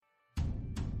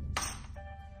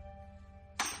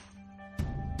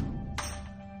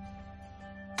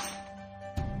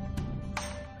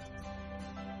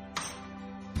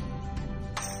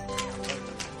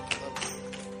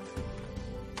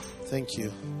Thank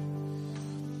you.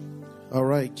 All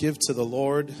right, give to the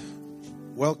Lord.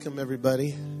 Welcome,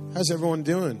 everybody. How's everyone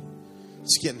doing?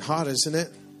 It's getting hot, isn't it?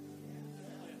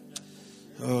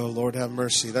 Oh, Lord, have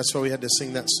mercy. That's why we had to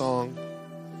sing that song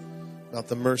about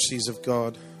the mercies of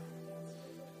God.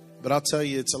 But I'll tell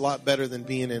you, it's a lot better than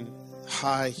being in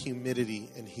high humidity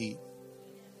and heat.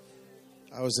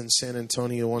 I was in San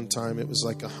Antonio one time. It was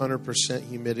like 100%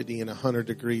 humidity and 100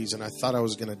 degrees, and I thought I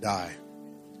was going to die.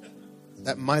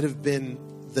 That might have been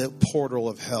the portal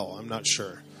of hell. I'm not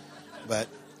sure. But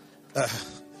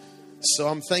so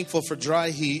I'm thankful for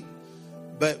dry heat.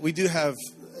 But we do have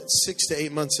 6 to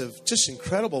 8 months of just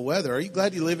incredible weather. Are you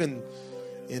glad you live in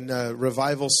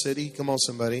Revival City? Come on,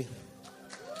 somebody.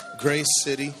 Grace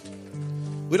City.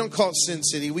 We don't call it Sin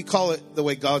City. We call it the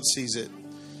way God sees it.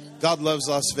 God loves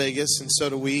Las Vegas, and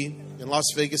so do we. In Las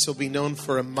Vegas, he'll be known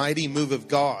for a mighty move of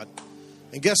God.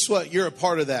 And guess what? You're a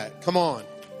part of that. Come on.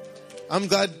 I'm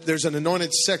glad there's an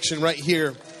anointed section right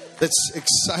here that's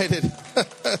excited.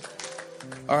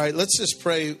 All right, let's just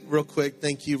pray real quick.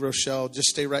 Thank you, Rochelle. Just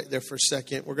stay right there for a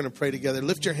second. We're going to pray together.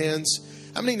 Lift your hands.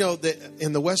 How many know that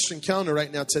in the Western calendar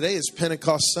right now, today is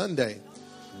Pentecost Sunday?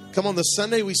 Come on, the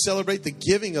Sunday we celebrate the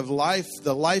giving of life,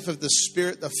 the life of the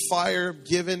Spirit, the fire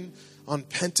given on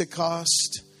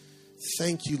Pentecost.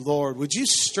 Thank you, Lord. Would you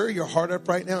stir your heart up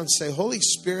right now and say, Holy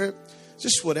Spirit,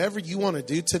 just whatever you want to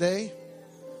do today,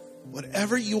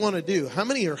 whatever you want to do. How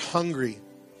many are hungry?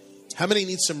 How many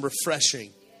need some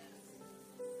refreshing?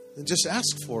 And just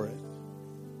ask for it.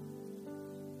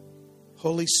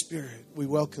 Holy Spirit, we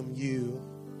welcome you.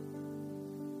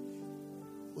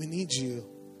 We need you.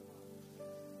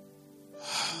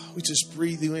 We just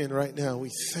breathe you in right now. We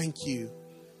thank you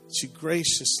that you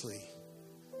graciously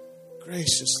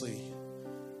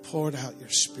poured out your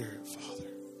Spirit, Father.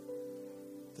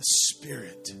 The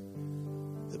Spirit,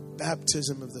 the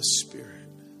baptism of the Spirit,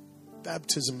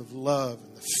 baptism of love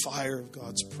and the fire of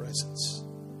God's presence.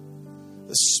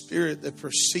 The Spirit that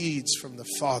proceeds from the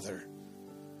Father,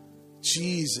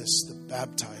 Jesus, the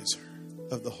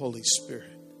baptizer of the Holy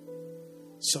Spirit.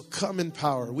 So come in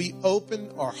power. We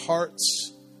open our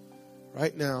hearts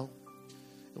right now,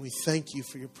 and we thank you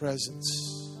for your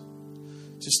presence.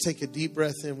 Just take a deep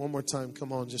breath in one more time.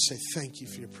 Come on, just say thank you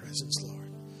for your presence, Lord.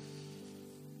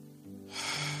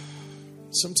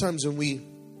 Sometimes when we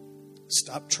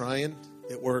stop trying,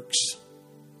 it works.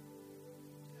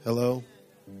 Hello?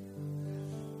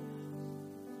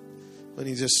 When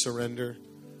you just surrender.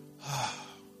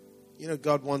 You know,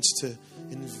 God wants to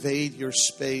invade your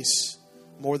space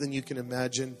more than you can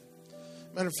imagine.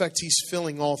 Matter of fact, he's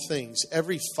filling all things.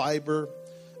 Every fiber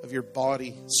of your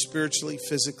body, spiritually,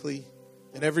 physically,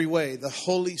 in every way. The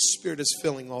Holy Spirit is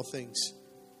filling all things.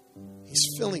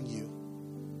 He's filling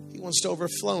you. He wants to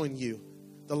overflow in you.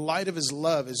 The light of his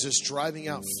love is just driving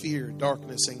out fear,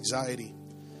 darkness, anxiety.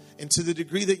 And to the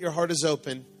degree that your heart is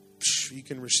open, you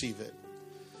can receive it.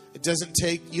 It doesn't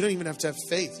take, you don't even have to have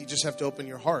faith. You just have to open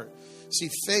your heart. See,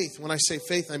 faith, when I say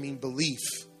faith, I mean belief.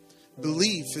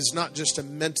 Belief is not just a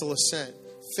mental assent.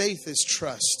 Faith is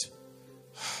trust.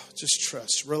 Just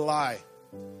trust. Rely.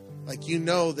 Like you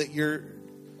know that you're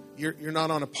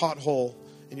not on a pothole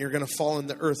and you're going to fall in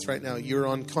the earth right now. You're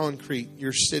on concrete.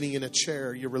 You're sitting in a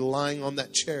chair. You're relying on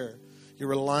that chair.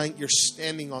 You're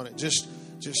standing on it. Just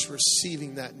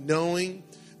receiving that. Knowing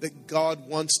that God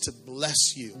wants to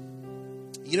bless you.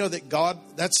 You know that God,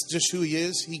 that's just who he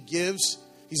is. He gives.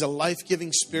 He's a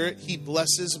life-giving spirit. He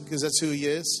blesses because that's who he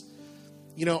is.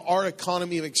 You know, our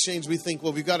economy of exchange, we think,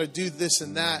 well, we've got to do this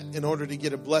and that in order to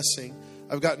get a blessing.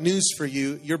 I've got news for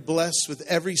you. You're blessed with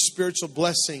every spiritual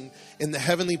blessing in the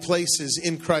heavenly places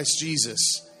in Christ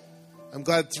Jesus. I'm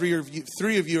glad three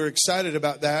of you are excited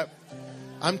about that.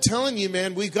 I'm telling you,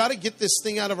 man, we've got to get this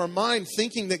thing out of our mind,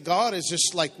 thinking that God is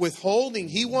just like withholding.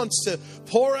 He wants to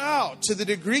pour out to the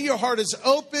degree your heart is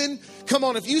open. Come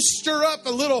on, if you stir up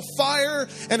a little fire,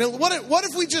 and what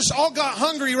if we just all got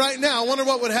hungry right now? I wonder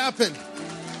what would happen.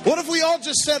 What if we all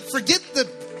just said, forget the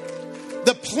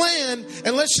plan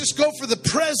and let's just go for the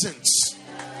presence?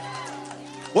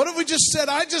 What if we just said,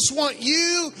 I just want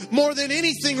you more than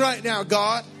anything right now,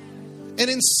 God? And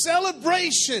in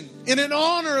celebration, in an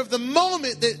honor of the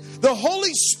moment that the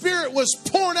Holy Spirit was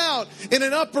poured out in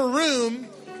an upper room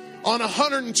on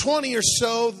 120 or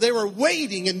so, they were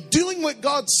waiting and doing what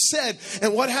God said.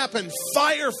 And what happened?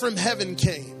 Fire from heaven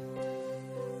came.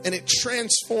 And it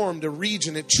transformed a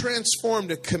region. It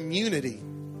transformed a community.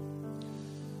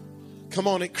 Come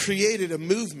on, it created a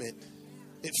movement.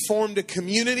 It formed a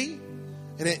community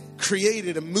and it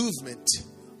created a movement.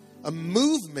 A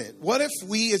movement. What if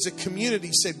we as a community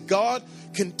said, God,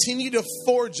 continue to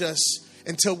forge us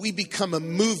until we become a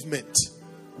movement?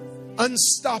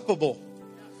 Unstoppable.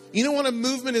 You know when a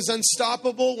movement is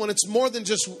unstoppable? When it's more than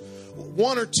just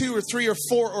one or two or three or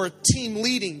four or a team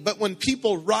leading, but when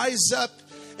people rise up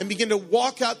and begin to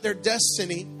walk out their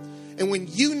destiny, and when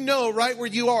you know right where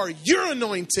you are, you're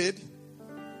anointed,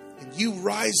 and you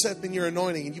rise up in your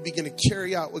anointing and you begin to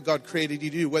carry out what God created you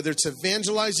to do, whether it's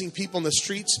evangelizing people in the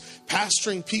streets,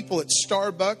 pastoring people at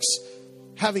Starbucks,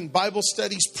 having Bible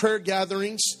studies, prayer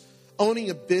gatherings, owning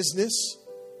a business,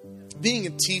 being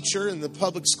a teacher in the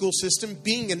public school system,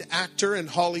 being an actor in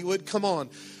Hollywood. Come on.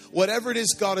 Whatever it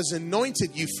is God has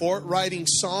anointed you for, writing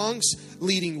songs,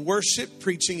 leading worship,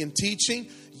 preaching and teaching,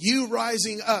 you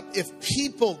rising up. If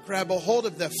people grab a hold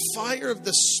of the fire of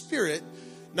the Spirit,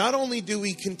 not only do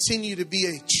we continue to be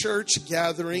a church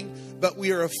gathering, but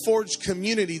we are a forged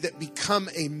community that become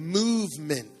a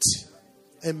movement.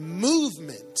 A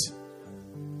movement.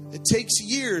 It takes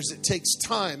years, it takes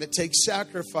time, it takes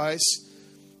sacrifice,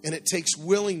 and it takes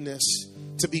willingness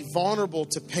to be vulnerable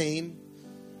to pain.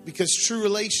 Because true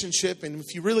relationship, and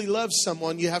if you really love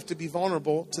someone, you have to be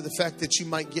vulnerable to the fact that you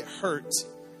might get hurt.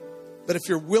 But if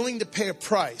you're willing to pay a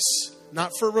price,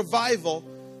 not for revival,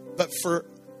 but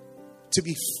to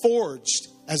be forged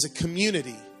as a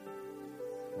community,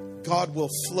 God will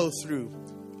flow through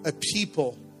a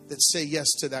people that say yes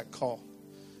to that call.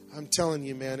 I'm telling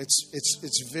you, man,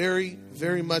 it's very,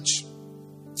 very much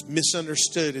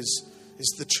misunderstood is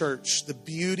the church, the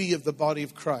beauty of the body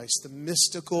of Christ, the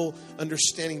mystical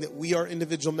understanding that we are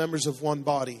individual members of one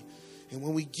body. And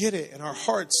when we get it in our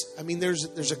hearts, I mean,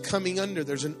 there's a coming under,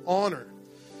 there's an honor.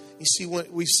 You see,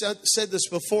 we've said this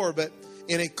before, but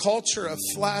in a culture of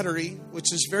flattery,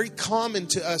 which is very common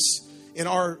to us in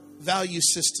our value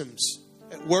systems,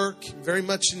 at work, very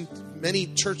much in many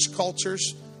church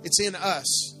cultures, it's in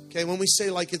us. Okay, when we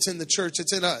say like it's in the church,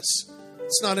 it's in us.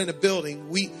 It's not in a building.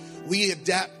 We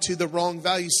adapt to the wrong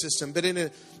value system. But in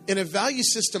a value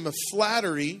system of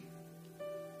flattery,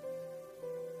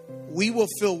 we will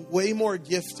feel way more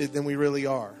gifted than we really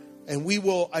are. And we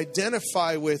will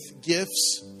identify with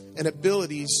gifts and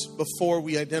abilities before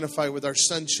we identify with our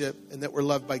sonship and that we're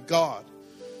loved by God.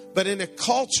 But in a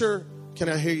culture, can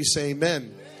I hear you say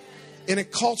amen? In a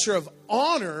culture of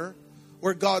honor,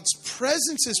 where God's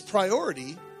presence is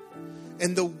priority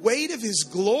and the weight of His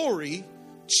glory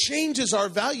changes our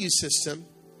value system,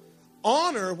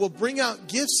 honor will bring out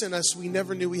gifts in us we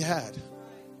never knew we had.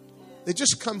 They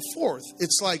just come forth.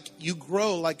 It's like you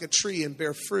grow like a tree and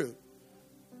bear fruit.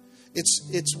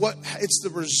 It's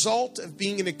the result of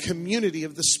being in a community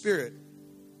of the Spirit.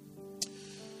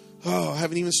 Oh, I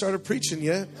haven't even started preaching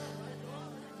yet.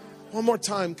 One more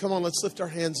time. Come on, let's lift our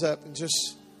hands up and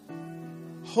just,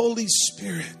 Holy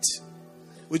Spirit,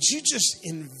 would you just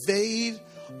invade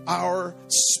our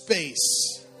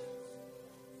space?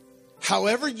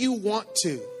 However you want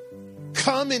to.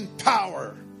 Come in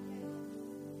power.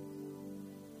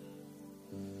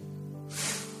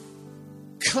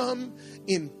 Come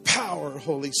in power,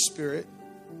 Holy Spirit.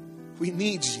 We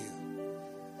need you.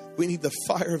 We need the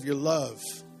fire of your love.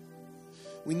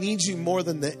 We need you more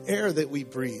than the air that we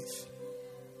breathe.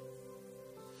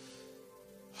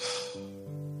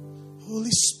 Holy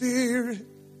Spirit.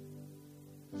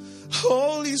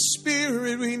 Holy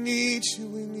Spirit, we need you.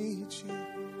 We need you.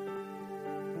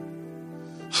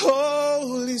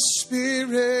 Holy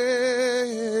Spirit.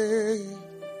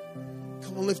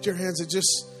 Come on, lift your hands and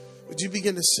just, would you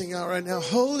begin to sing out right now?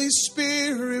 Holy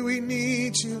Spirit, we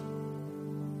need you.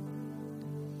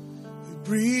 We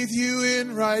breathe you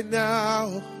in right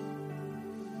now.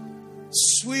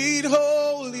 Sweet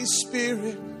Holy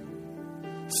Spirit,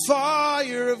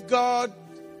 fire of God.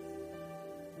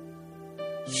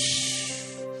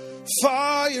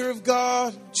 Fire of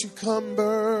God, won't you come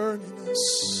burn in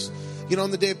us? You know,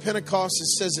 on the day of Pentecost, it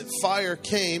says that fire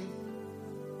came,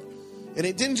 and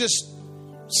it didn't just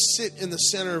sit in the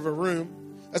center of a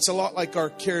room. That's a lot like our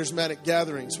charismatic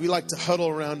gatherings. We like to huddle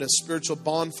around a spiritual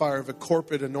bonfire of a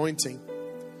corporate anointing.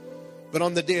 But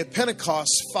on the day of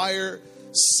Pentecost, fire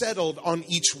settled on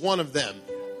each one of them.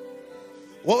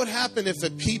 What would happen if a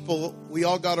people, we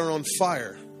all got our own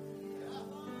fire?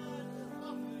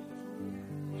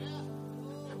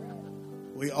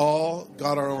 We all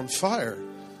got our own fire.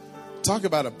 Talk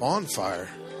about a bonfire.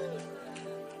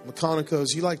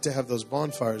 McConicos, you like to have those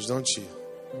bonfires, don't you?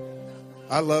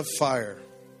 I love fire.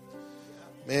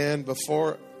 Man, I'm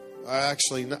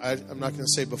not going to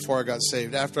say before I got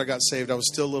saved. After I got saved, I was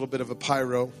still a little bit of a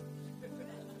pyro.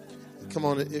 Come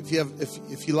on,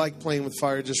 if you like playing with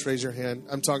fire, just raise your hand.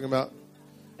 I'm talking about,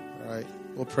 all right,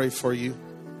 we'll pray for you.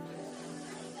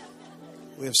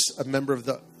 We have a member of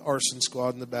the arson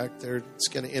squad in the back there that's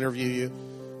going to interview you.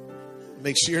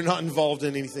 Make sure you're not involved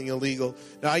in anything illegal.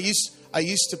 Now, I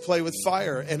used to play with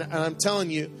fire, and I'm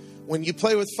telling you, when you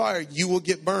play with fire, you will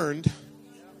get burned.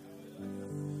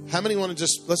 How many want to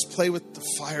let's play with the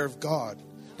fire of God?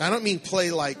 Now, I don't mean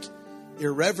play like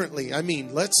irreverently. I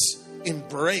mean, let's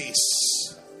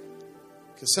embrace.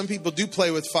 Because some people do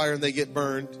play with fire and they get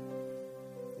burned.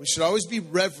 We should always be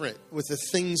reverent with the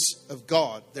things of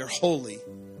God. They're holy.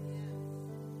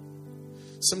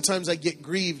 Sometimes I get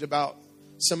grieved about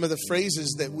some of the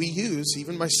phrases that we use,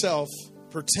 even myself,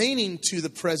 pertaining to the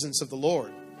presence of the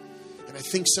Lord. And I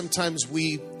think sometimes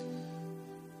we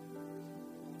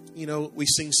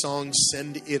sing songs,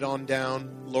 send it on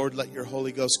down. Lord, let your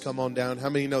Holy Ghost come on down. How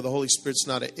many know the Holy Spirit's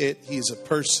not a it? He is a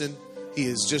person. He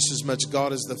is just as much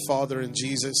God as the Father and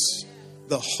Jesus.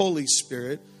 The Holy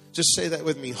Spirit. Just say that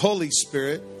with me. Holy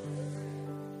Spirit,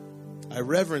 I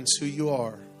reverence who you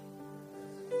are.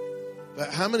 But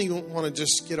how many want to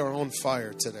just get our own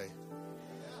fire today?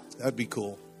 That'd be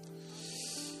cool.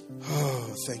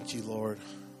 Oh, thank you, Lord.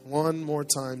 One more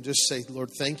time, just say, Lord,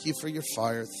 thank you for your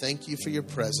fire. Thank you for your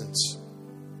presence.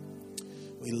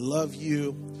 We love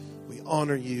you. We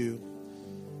honor you.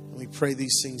 And we pray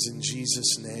these things in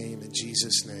Jesus' name. In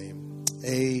Jesus' name.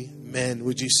 Amen.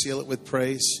 Would you seal it with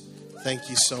praise? Thank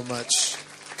you so much.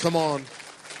 Come on.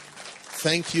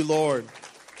 Thank you, Lord.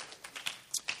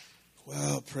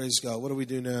 Well, praise God. What do we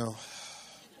do now?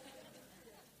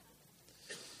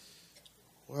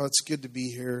 Well, it's good to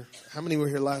be here. How many were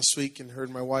here last week and heard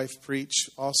my wife preach?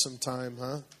 Awesome time,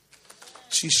 huh?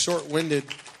 She's short-winded.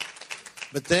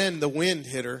 But then the wind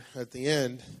hit her at the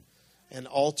end, and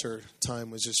altar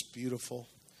time was just beautiful.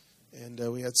 And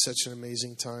we had such an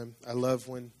amazing time. I love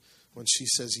when she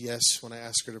says yes when I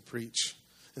ask her to preach.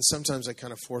 And sometimes I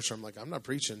kind of force her. I'm like, I'm not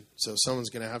preaching, so someone's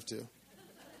going to have to.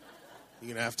 You're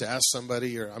going to have to ask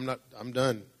somebody, or I'm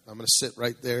done. I'm going to sit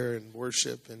right there and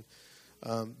worship. And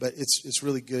but it's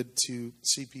really good to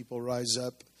see people rise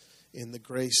up in the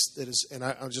grace that is. And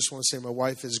I just want to say my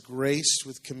wife is graced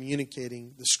with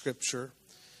communicating the Scripture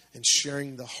and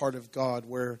sharing the heart of God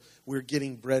where we're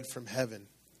getting bread from heaven.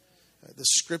 The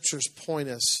Scriptures point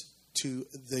us to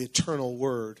the eternal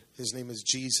Word. His name is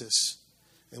Jesus.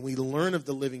 And we learn of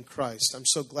the living Christ. I'm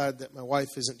so glad that my wife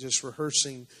isn't just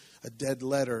rehearsing a dead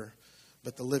letter,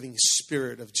 but the living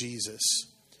Spirit of Jesus.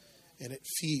 And it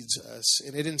feeds us,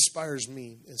 and it inspires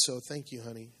me. And so thank you,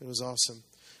 honey. It was awesome.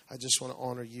 I just want to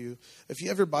honor you. If you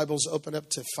have your Bibles, open up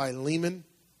to Philemon.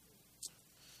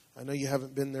 I know you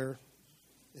haven't been there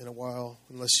in a while,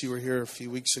 unless you were here a few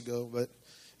weeks ago, but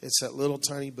it's that little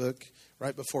tiny book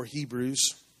right before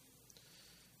Hebrews.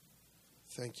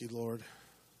 Thank you, Lord.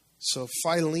 So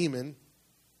Philemon,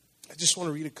 I just want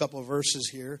to read a couple of verses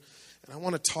here, and I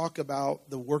want to talk about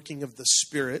the working of the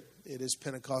Spirit. It is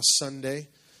Pentecost Sunday,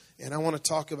 and I want to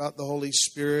talk about the Holy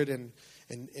Spirit and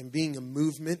being a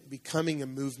movement, becoming a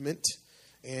movement,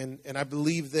 and I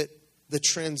believe that the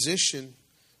transition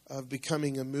of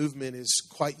becoming a movement is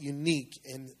quite unique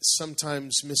and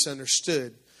sometimes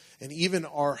misunderstood. And even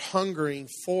our hungering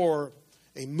for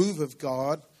a move of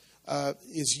God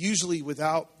is usually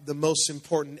without the most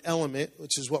important element,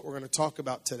 which is what we're going to talk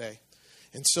about today.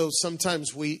 And so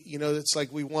sometimes it's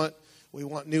like we want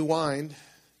new wine.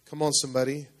 Come on,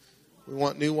 somebody. We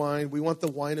want new wine. We want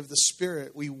the wine of the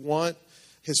Spirit. We want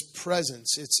His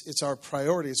presence. It's our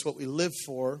priority. It's what we live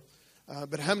for.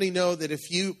 But how many know that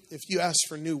if you ask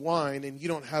for new wine and you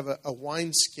don't have a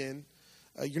wineskin,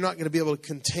 you're not going to be able to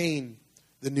contain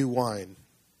the new wine?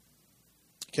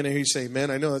 Can I hear you say,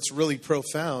 "Man, I know that's really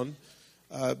profound,"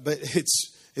 but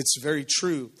it's very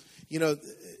true. You know,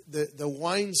 the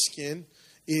wineskin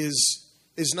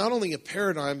is not only a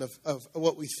paradigm of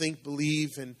what we think,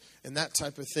 believe, and that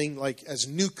type of thing, like as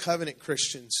new covenant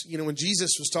Christians. You know, when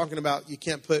Jesus was talking about you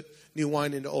can't put new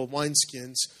wine into old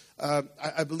wineskins,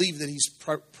 I believe that he's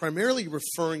primarily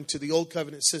referring to the old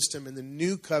covenant system and the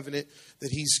new covenant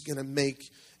that he's going to make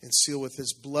and seal with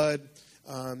his blood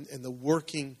and the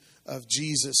working of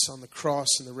Jesus on the cross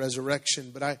and the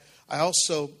resurrection. But I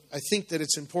think that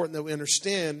it's important that we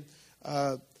understand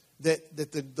that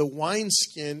the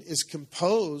wineskin is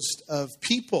composed of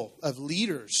people, of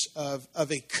leaders,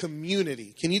 of a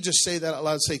community. Can you just say that out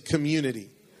loud? Say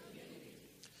community.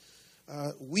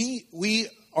 We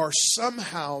are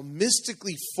somehow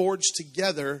mystically forged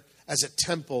together as a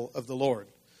temple of the Lord.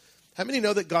 How many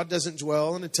know that God doesn't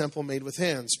dwell in a temple made with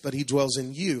hands, but He dwells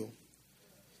in you?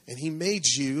 And He made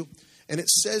you. And it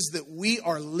says that we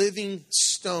are living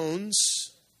stones,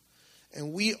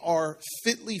 and we are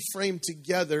fitly framed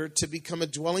together to become a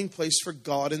dwelling place for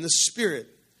God in the Spirit.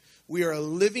 We are a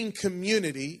living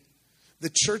community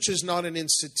the church is not an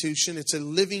institution. It's a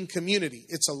living community.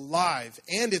 It's alive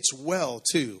and it's well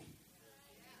too.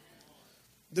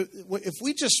 If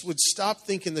we just would stop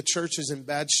thinking the church is in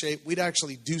bad shape, we'd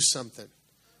actually do something.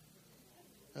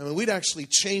 I mean, we'd actually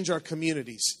change our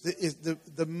communities.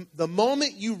 The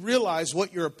moment you realize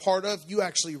what you're a part of, you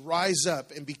actually rise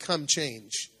up and become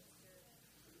change.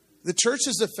 The church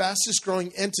is the fastest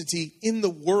growing entity in the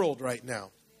world right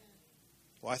now.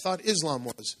 Well, I thought Islam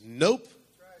was. Nope.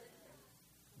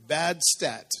 Bad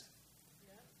stat.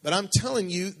 But I'm telling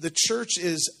you, the church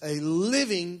is a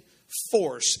living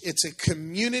force. It's a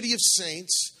community of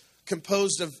saints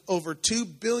composed of over 2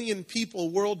 billion people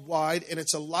worldwide, and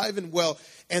it's alive and well.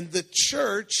 And the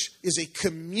church is a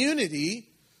community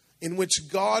in which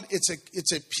God, it's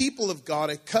a people of God,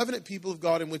 a covenant people of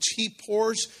God, in which He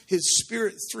pours His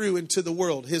Spirit through into the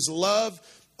world. His love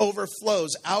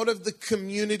overflows out of the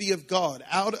community of God,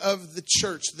 out of the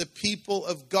church, the people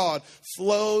of God,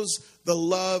 flows the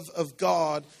love of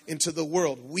God into the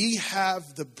world. We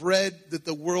have the bread that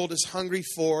the world is hungry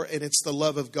for, and it's the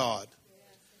love of God.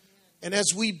 And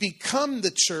as we become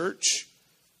the church,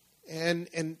 and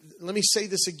let me say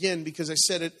this again because I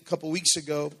said it a couple weeks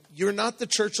ago, you're not the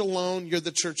church alone, you're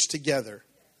the church together.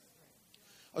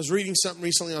 I was reading something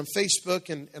recently on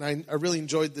Facebook, and I really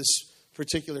enjoyed this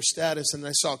particular status, and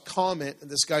I saw a comment, and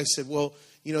this guy said, well,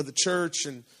 you know, the church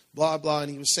and blah, blah,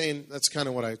 and he was saying, that's kind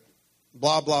of what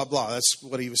blah, blah, blah, that's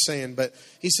what he was saying, but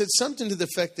he said something to the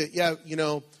effect that, yeah, you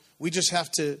know, we just have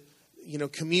to, you know,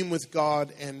 commune with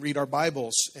God and read our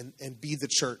Bibles and be the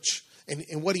church.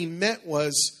 And what he meant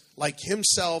was like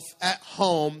himself at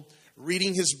home,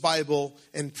 reading his Bible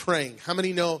and praying. How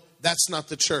many know that's not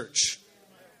the church?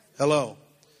 Hello.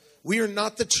 We are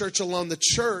not the church alone. The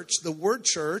church, the word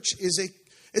church,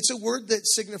 it's a word that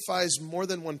signifies more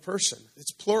than one person.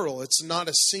 It's plural. It's not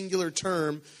a singular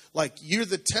term like you're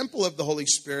the temple of the Holy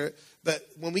Spirit. But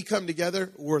when we come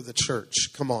together, we're the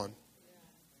church. Come on.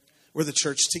 We're the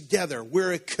church together.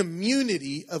 We're a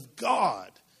community of God.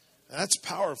 That's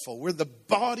powerful. We're the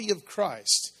body of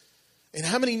Christ. And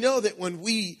how many know that when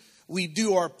we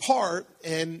do our part,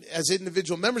 and as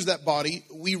individual members of that body,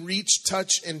 we reach,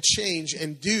 touch, and change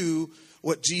and do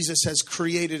what Jesus has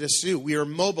created us to do. We are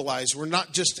mobilized. We're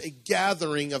not just a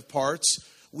gathering of parts.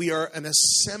 We are an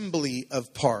assembly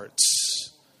of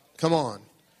parts. Come on.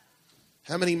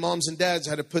 How many moms and dads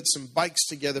had to put some bikes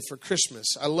together for Christmas?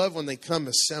 I love when they come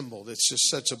assembled. It's just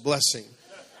such a blessing.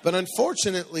 But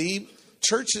unfortunately,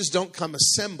 churches don't come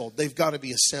assembled. They've got to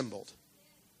be assembled.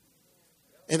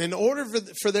 And in order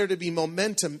for there to be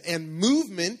momentum and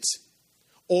movement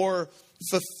or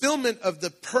fulfillment of the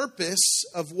purpose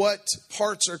of what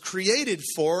parts are created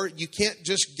for, you can't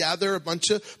just gather a bunch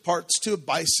of parts to a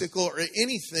bicycle or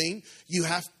anything.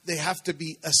 They have to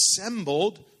be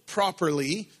assembled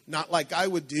properly, not like I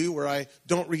would do where I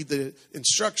don't read the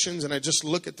instructions and I just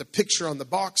look at the picture on the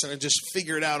box and I just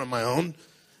figure it out on my own.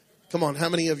 Come on, how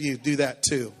many of you do that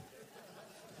too?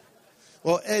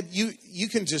 Well, Ed, you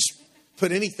can just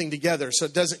put anything together, so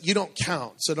you don't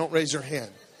count, so don't raise your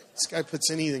hand. This guy puts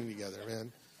anything together,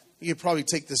 man. You could probably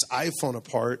take this iPhone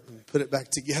apart and put it back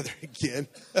together again.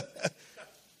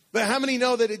 But how many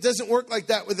know that it doesn't work like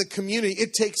that with a community?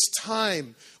 It takes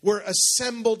time. We're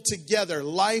assembled together,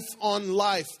 life on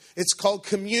life. It's called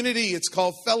community. It's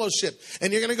called fellowship.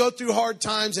 And you're going to go through hard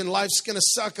times and life's going to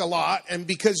suck a lot. And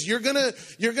because you're going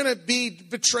to be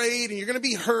betrayed and you're going to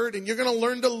be hurt and you're going to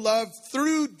learn to love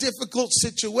through difficult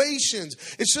situations.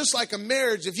 It's just like a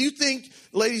marriage. If you think,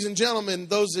 ladies and gentlemen,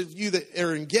 those of you that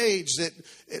are engaged, that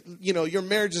your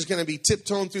marriage is going to be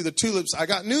tiptoeing through the tulips, I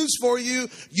got news for you.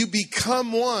 You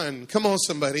become one. Come on,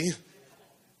 somebody.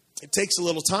 It takes a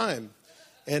little time.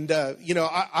 And,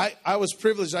 I was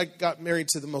privileged. I got married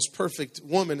to the most perfect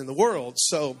woman in the world.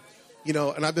 So,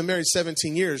 and I've been married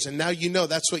 17 years. And now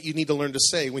that's what you need to learn to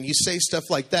say. When you say stuff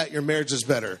like that, your marriage is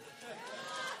better.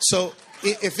 So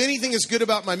if anything is good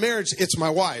about my marriage, it's my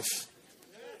wife.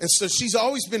 And so she's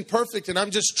always been perfect. And I'm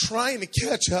just trying to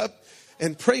catch up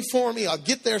and pray for me. I'll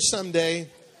get there someday.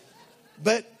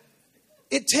 But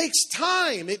it takes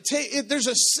time. There's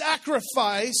a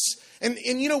sacrifice. And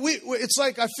it's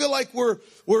like I feel like we're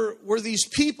these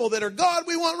people that are, God,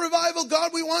 we want revival.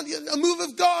 God, we want a move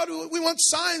of God. We want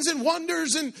signs and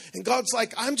wonders. And God's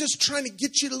like, I'm just trying to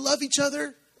get you to love each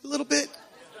other a little bit.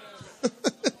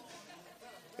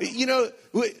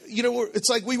 It's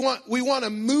like we want a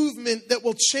movement that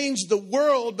will change the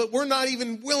world, but we're not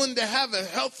even willing to have a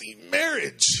healthy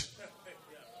marriage.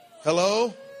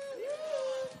 Hello?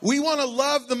 We want to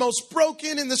love the most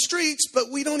broken in the streets,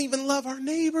 but we don't even love our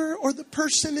neighbor or the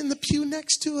person in the pew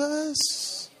next to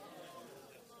us.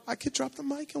 I could drop the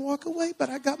mic and walk away, but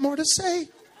I got more to say.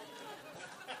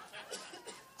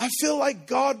 I feel like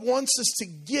God wants us to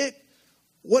get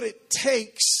what it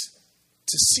takes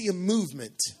to see a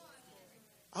movement.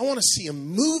 I want to see a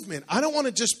movement. I don't want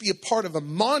to just be a part of a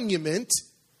monument.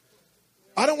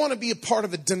 I don't want to be a part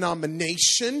of a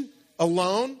denomination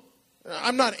alone.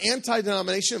 I'm not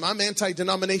anti-denomination. I'm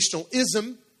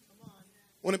anti-denominationalism.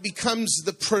 When it becomes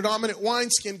the predominant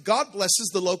wineskin, God blesses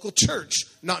the local church,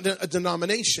 not a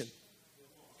denomination.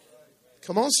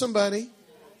 Come on, somebody.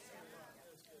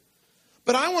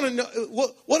 But I want to know,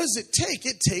 what does it take?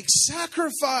 It takes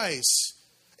sacrifice.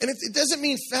 And it doesn't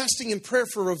mean fasting and prayer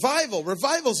for revival.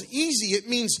 Revival's easy. It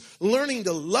means learning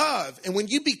to love. And when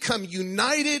you become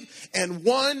united and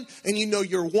one, and you know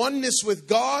your oneness with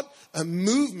God, a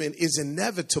movement is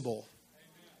inevitable.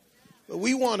 But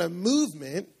we want a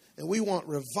movement, and we want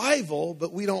revival,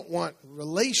 but we don't want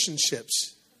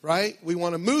relationships, right? We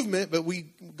want a movement, but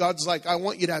God's like, I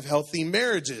want you to have healthy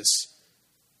marriages.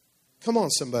 Come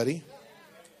on, somebody.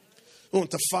 We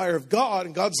want the fire of God,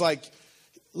 and God's like,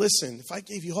 listen, if I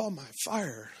gave you all my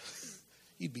fire,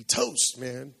 you'd be toast,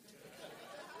 man.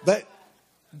 But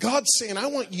God's saying, I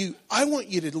want you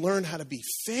to learn how to be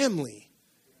family,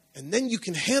 and then you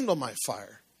can handle my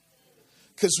fire.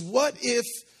 Because what if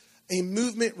a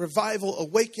movement, revival,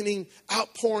 awakening,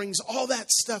 outpourings, all that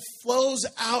stuff flows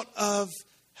out of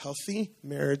healthy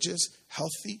marriages,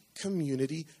 healthy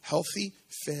community, healthy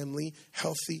family,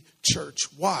 healthy church.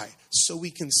 Why? So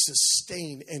we can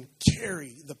sustain and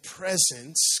carry the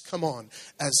presence, come on,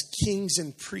 as kings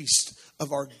and priests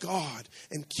of our God,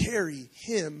 and carry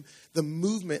him, the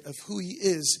movement of who he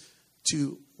is,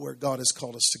 to where God has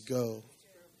called us to go.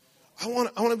 I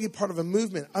want to be a part of a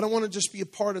movement. I don't want to just be a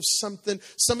part of something.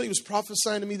 Somebody was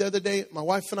prophesying to me the other day, my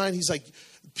wife and I, and he's like,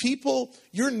 people,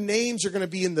 your names are going to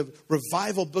be in the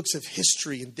revival books of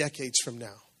history in decades from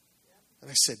now.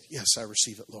 And I said, yes, I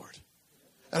receive it, Lord.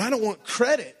 And I don't want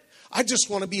credit. I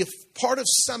just want to be a part of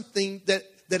something that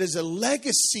is a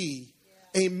legacy,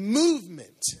 a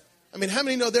movement. I mean, how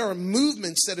many know there are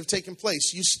movements that have taken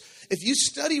place? If you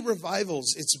study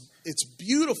revivals, it's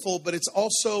beautiful, but it's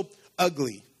also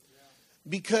ugly.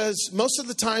 Because most of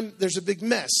the time there's a big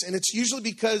mess. And it's usually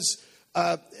because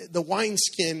the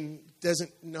wineskin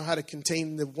doesn't know how to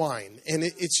contain the wine. And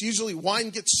it's usually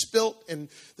wine gets spilt and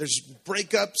there's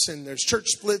breakups and there's church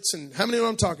splits. And how many know what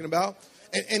I'm talking about?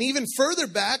 And even further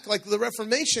back, like the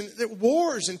Reformation, there were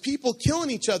wars and people killing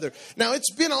each other. Now,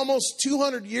 it's been almost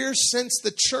 200 years since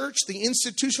the church, the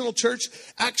institutional church,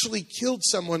 actually killed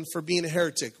someone for being a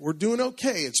heretic. We're doing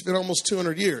okay. It's been almost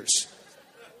 200 years.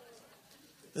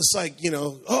 It's like,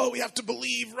 we have to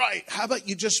believe right. How about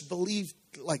you just believe,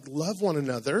 like, love one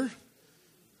another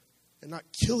and not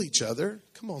kill each other?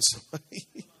 Come on, somebody.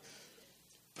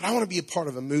 But I want to be a part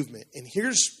of a movement. And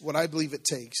here's what I believe it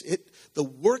takes. The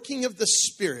working of the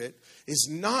Spirit is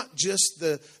not just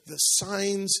the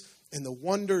signs and the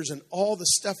wonders and all the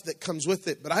stuff that comes with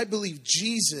it. But I believe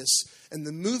Jesus and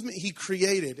the movement he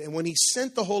created, and when he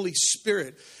sent the Holy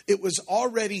Spirit, it was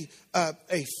already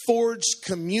a forged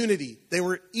community. They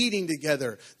were eating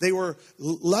together. They were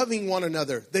loving one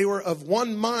another. They were of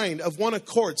one mind, of one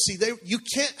accord. See, you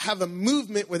can't have a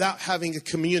movement without having a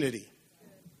community.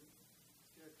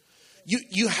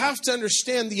 You have to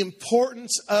understand the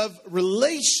importance of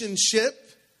relationship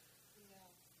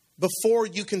before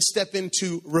you can step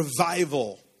into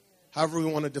revival, however we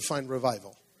want to define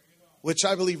revival, which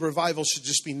I believe revival should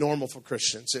just be normal for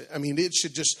Christians. I mean, it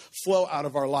should just flow out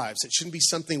of our lives. It shouldn't be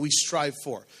something we strive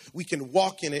for. We can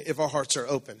walk in it if our hearts are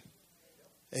open.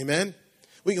 Amen?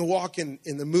 We can walk in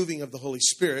the moving of the Holy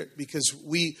Spirit because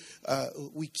we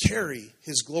carry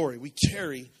his glory. We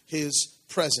carry his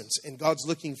presence. And God's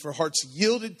looking for hearts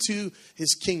yielded to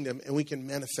his kingdom, and we can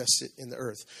manifest it in the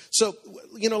earth. So,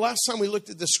 last time we looked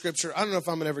at this scripture, I don't know if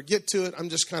I'm going to ever get to it. I'm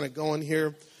just kind of going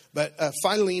here. But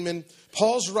Philemon,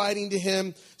 Paul's writing to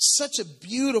him such a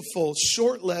beautiful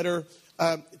short letter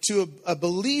to a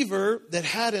believer that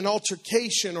had an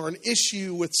altercation or an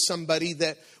issue with somebody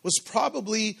that was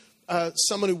probably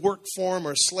someone who worked for him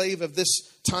or a slave of this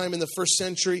time in the first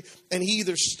century, and he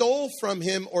either stole from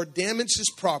him or damaged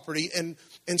his property. And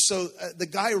so the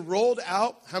guy rolled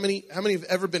out. How many have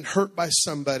ever been hurt by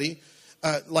somebody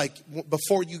like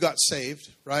before you got saved,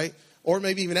 right? Or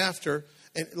maybe even after.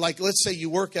 And like, let's say you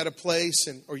work at a place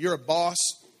or you're a boss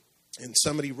and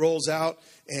somebody rolls out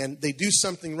and they do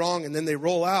something wrong and then they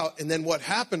roll out. And then what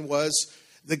happened was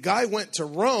the guy went to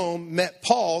Rome, met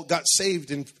Paul, got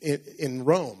saved in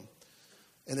Rome.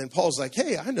 And then Paul's like,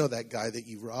 hey, I know that guy that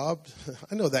you robbed.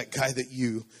 I know that guy that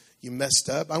you messed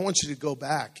up. I want you to go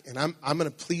back, and I'm going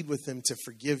to plead with him to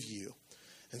forgive you.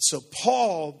 And so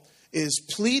Paul is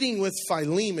pleading with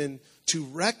Philemon to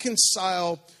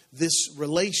reconcile this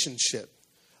relationship.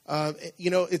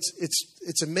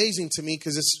 It's amazing to me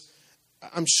because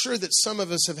I'm sure that some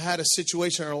of us have had a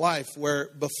situation in our life where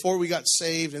before we got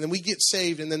saved, and then we get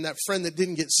saved, and then that friend that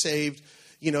didn't get saved,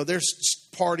 they're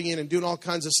partying and doing all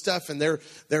kinds of stuff, and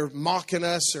they're mocking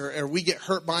us, or we get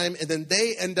hurt by them, and then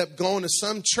they end up going to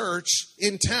some church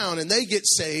in town, and they get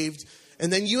saved,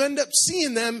 and then you end up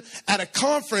seeing them at a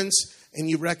conference, and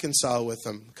you reconcile with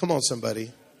them. Come on,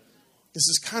 somebody. This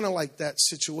is kind of like that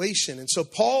situation. And so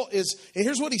Paul and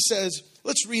here's what he says.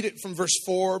 Let's read it from verse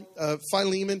 4,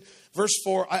 Philemon. Verse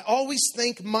 4, I always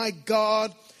thank my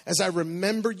God as I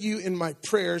remember you in my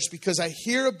prayers because I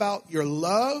hear about your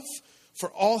love for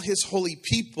all his holy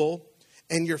people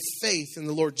and your faith in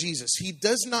the Lord Jesus. He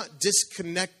does not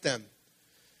disconnect them.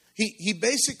 He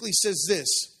basically says this,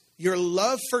 your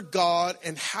love for God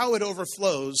and how it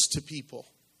overflows to people.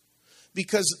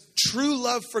 Because true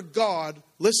love for God,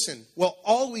 listen, will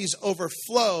always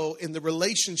overflow in the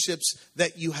relationships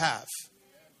that you have.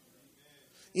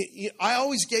 I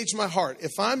always gauge my heart.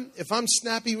 If I'm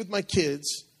snappy with my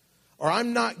kids, or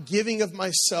I'm not giving of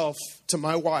myself to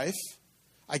my wife,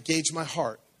 I gauge my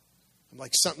heart. I'm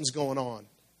like, something's going on.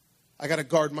 I got to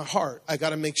guard my heart. I got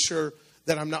to make sure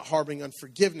that I'm not harboring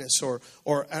unforgiveness,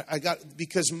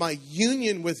 because my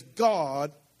union with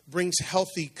God brings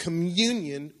healthy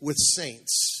communion with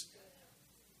saints.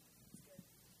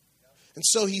 And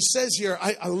so he says here,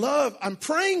 I'm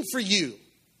praying for you.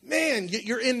 Man,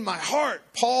 you're in my heart.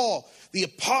 Paul, the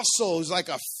apostle, is like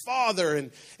a father.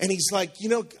 And he's like,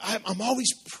 I'm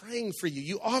always praying for you.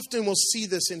 You often will see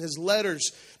this in his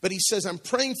letters. But he says, I'm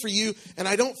praying for you. And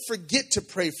I don't forget to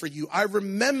pray for you. I'm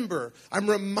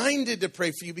reminded to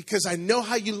pray for you because I know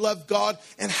how you love God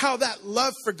and how that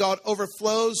love for God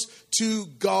overflows to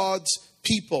God's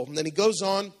people. And then he goes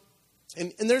on.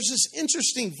 And there's this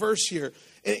interesting verse here.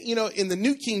 In the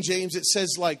New King James, it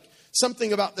says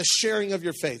something about the sharing of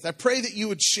your faith. I pray that you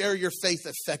would share your faith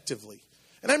effectively.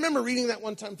 And I remember reading that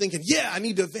one time thinking, I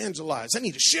need to evangelize. I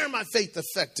need to share my faith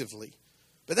effectively.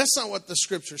 But that's not what the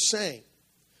scripture is saying.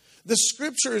 The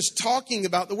scripture is talking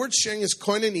about, the word sharing is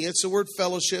koinonia. It's the word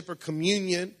fellowship or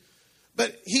communion.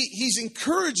 But he's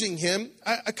encouraging him.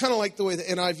 I kind of like the way the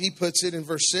NIV puts it in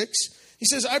verse 6. He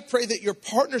says, I pray that your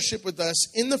partnership with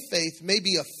us in the faith may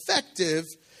be effective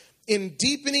in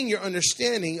deepening your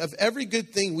understanding of every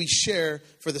good thing we share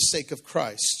for the sake of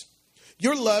Christ.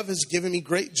 Your love has given me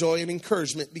great joy and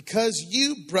encouragement because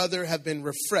you, brother, have been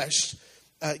refreshed.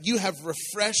 You have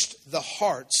refreshed the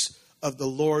hearts of the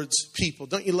Lord's people.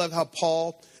 Don't you love how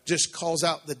Paul just calls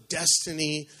out the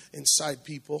destiny inside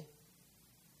people?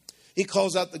 He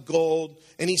calls out the gold,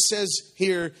 and he says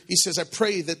here, I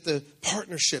pray that the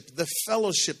partnership, the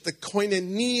fellowship, the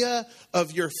koinonia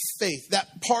of your faith,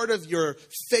 that part of your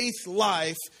faith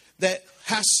life that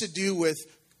has to do with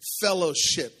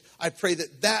fellowship, I pray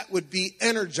that would be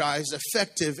energized,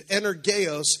 effective,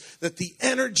 energeos, that the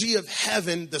energy of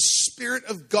heaven, the Spirit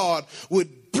of God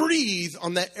would breathe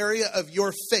on that area of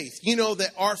your faith. You know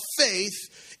that our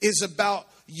faith is about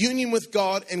union with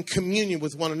God and communion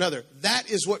with one another.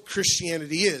 That is what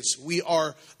Christianity is. We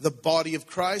are the body of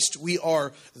Christ. We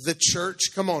are the church.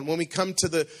 Come on, when we come to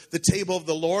the table of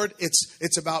the Lord,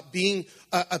 it's about being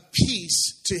a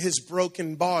piece to his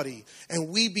broken body. And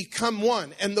we become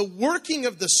one. And the working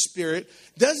of the Spirit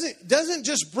doesn't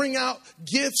just bring out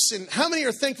gifts. And how many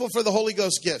are thankful for the Holy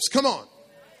Ghost gifts? Come on.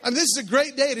 I mean, this is a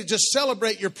great day to just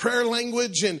celebrate your prayer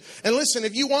language. And listen,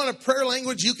 if you want a prayer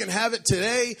language, you can have it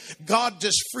today. God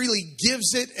just freely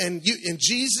gives it. And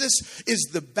Jesus is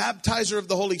the baptizer of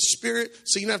the Holy Spirit.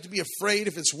 So you don't have to be afraid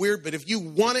if it's weird. But if you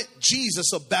want it, Jesus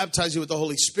will baptize you with the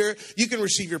Holy Spirit. You can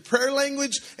receive your prayer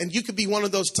language, and you could be one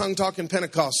of those tongue-talking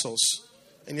Pentecostals.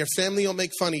 And your family will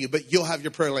make fun of you, but you'll have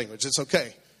your prayer language. It's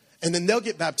okay. And then they'll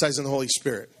get baptized in the Holy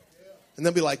Spirit. And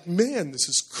they'll be like, man, this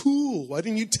is cool. Why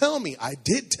didn't you tell me? I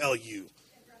did tell you.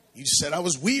 You said I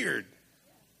was weird.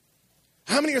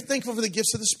 How many are thankful for the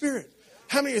gifts of the Spirit?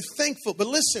 How many are thankful? But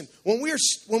listen, when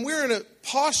we're in a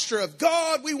posture of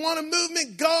God, we want a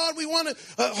movement. God, we want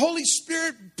a Holy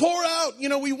Spirit pour out.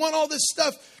 We want all this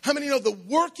stuff. How many know the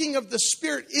working of the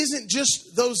Spirit isn't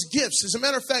just those gifts? As a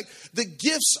matter of fact, the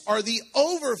gifts are the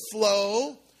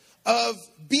overflow of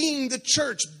being the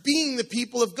church, being the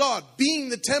people of God, being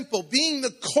the temple, being the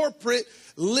corporate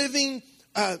living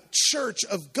church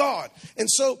of God. And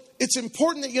so it's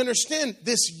important that you understand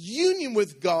this union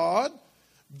with God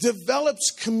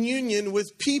develops communion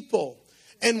with people.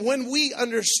 And when we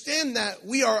understand that,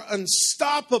 we are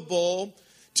unstoppable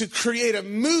to create a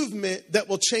movement that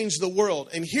will change the world.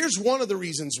 And here's one of the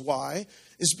reasons why,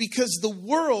 is because the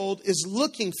world is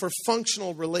looking for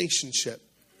functional relationship,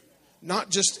 not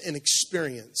just an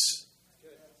experience.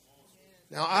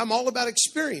 Now, I'm all about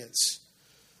experience.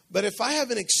 But if I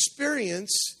have an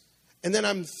experience and then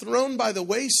I'm thrown by the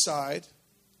wayside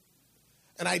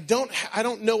and I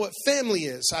don't know what family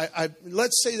is.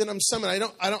 Let's say that I'm someone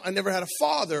I never had a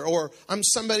father, or I'm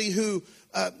somebody who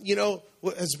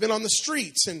has been on the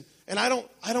streets and I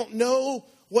don't know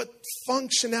what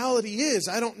functionality is.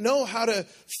 I don't know how to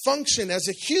function as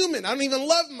a human. I don't even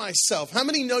love myself. How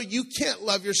many know you can't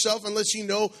love yourself unless you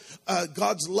know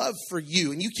God's love for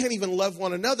you? And you can't even love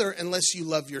one another unless you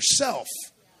love yourself.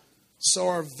 So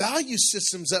our value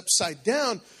system's upside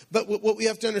down. But what we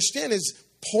have to understand is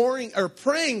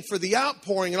praying for the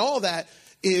outpouring and all that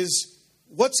is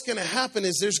what's going to happen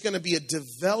is there's going to be a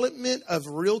development of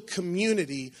real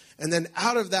community. And then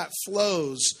out of that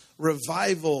flows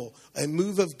revival, a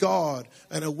move of God,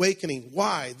 an awakening.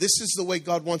 Why? This is the way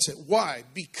God wants it. Why?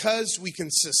 Because we can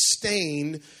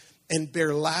sustain and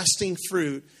bear lasting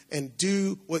fruit and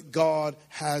do what God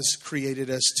has created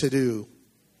us to do.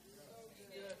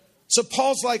 So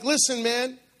Paul's like, listen,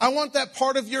 man, I want that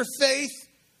part of your faith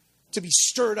to be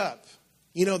stirred up.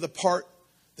 You know, the part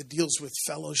that deals with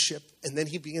fellowship. And then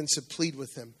he begins to plead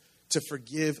with him to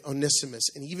forgive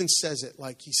Onesimus. And he even says it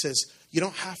like, he says, you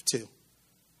don't have to,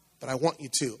 but I want you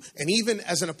to. And even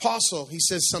as an apostle, he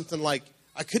says something like,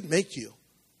 I could make you.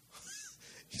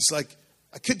 He's like,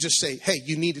 I could just say, hey,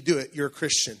 you need to do it. You're a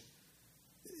Christian.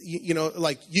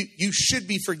 You should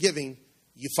be forgiving.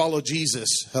 You follow Jesus.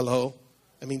 Hello.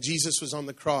 I mean, Jesus was on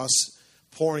the cross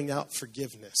pouring out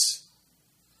forgiveness.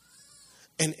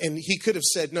 And he could have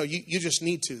said, no, you just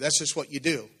need to. That's just what you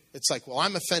do. It's like, well,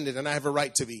 I'm offended and I have a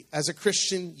right to be. As a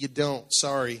Christian, you don't.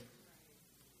 Sorry.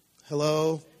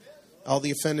 Hello? All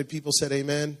the offended people said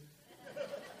amen.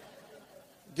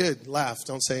 Good. Laugh.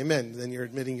 Don't say amen. Then you're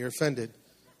admitting you're offended,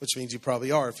 which means you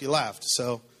probably are if you laughed.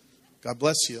 So God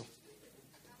bless you.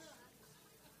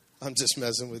 I'm just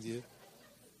messing with you.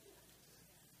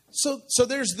 So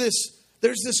there's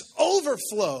this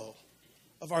overflow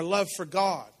of our love for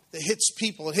God that hits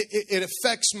people. It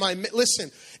affects my...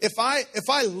 Listen, if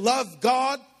I love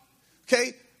God,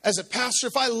 okay, as a pastor,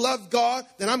 if I love God,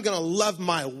 then I'm going to love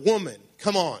my woman.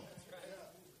 Come on.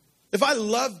 If I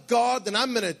love God, then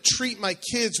I'm going to treat my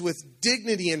kids with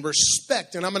dignity and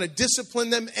respect, and I'm going to discipline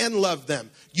them and love them.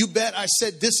 You bet I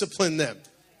said discipline them.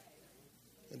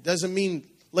 It doesn't mean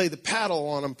lay the paddle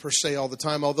on them per se all the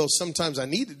time, although sometimes I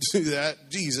need to do that.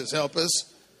 Jesus, help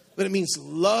us. But it means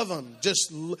love them.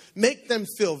 Just make them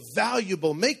feel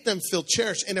valuable. Make them feel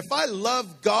cherished. And if I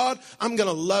love God, I'm going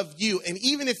to love you. And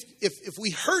even if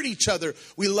we hurt each other,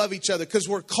 we love each other because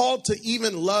we're called to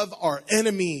even love our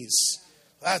enemies.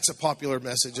 That's a popular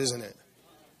message, isn't it?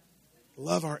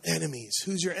 Love our enemies.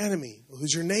 Who's your enemy? Well,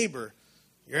 who's your neighbor?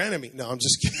 Your enemy. No, I'm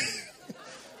just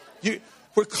kidding.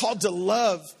 We're called to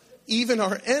love even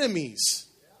our enemies.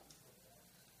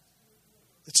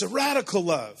 It's a radical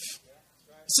love.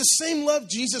 It's the same love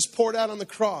Jesus poured out on the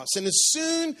cross. And as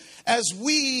soon as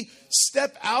we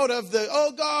step out of the,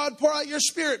 oh God, pour out your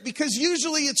spirit, because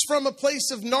usually it's from a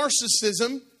place of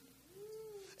narcissism,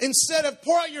 instead of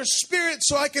pour out your spirit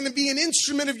so I can be an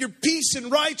instrument of your peace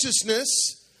and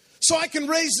righteousness, so I can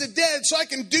raise the dead, so I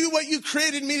can do what you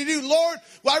created me to do. Lord,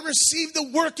 I receive the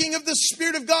working of the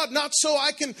Spirit of God, not so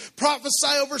I can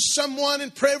prophesy over someone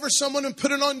and pray over someone and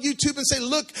put it on YouTube and say,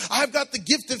 look, I've got the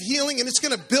gift of healing and it's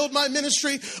going to build my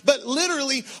ministry. But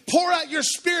literally, pour out your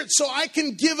Spirit so I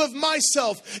can give of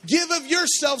myself. Give of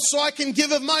yourself so I can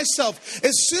give of myself.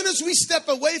 As soon as we step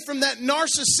away from that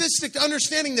narcissistic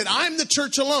understanding that I'm the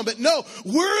church alone, but no,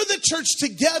 we're the church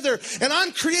together, and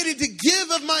I'm created to give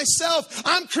of myself.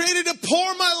 I'm created to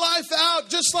pour my life out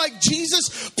just like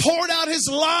Jesus poured out his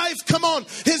life. Come on,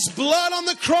 his blood on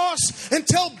the cross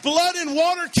until blood and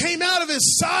water came out of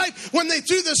his side. When they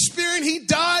threw the spear and he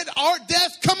died our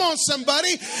death. Come on,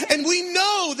 somebody. And we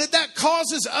know that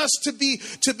causes us to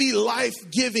be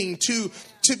life-giving,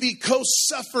 to be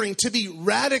co-suffering, to be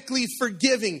radically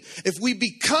forgiving. If we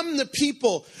become the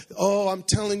people, I'm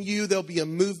telling you, there'll be a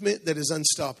movement that is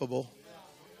unstoppable.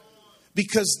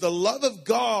 Because the love of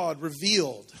God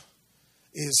revealed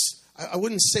is, I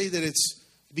wouldn't say that it's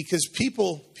because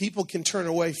people can turn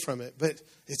away from it, but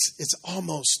it's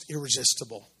almost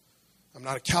irresistible. I'm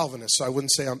not a Calvinist, so I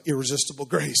wouldn't say I'm irresistible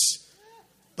grace.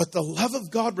 But the love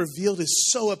of God revealed is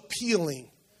so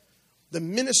appealing. The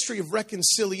ministry of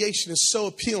reconciliation is so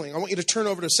appealing. I want you to turn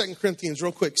over to 2 Corinthians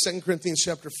real quick. 2 Corinthians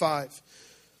chapter 5.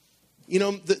 You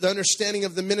know, the understanding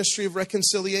of the ministry of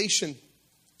reconciliation.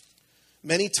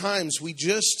 Many times we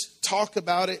just talk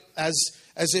about it as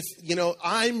if,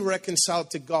 I'm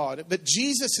reconciled to God. But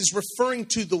Jesus is referring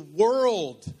to the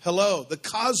world. Hello, the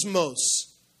cosmos.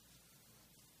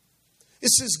 It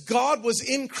says God was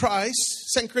in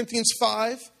Christ, 2 Corinthians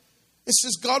 5. It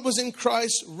says God was in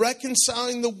Christ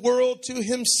reconciling the world to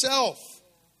himself.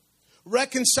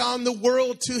 Reconciling the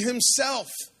world to himself.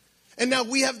 And now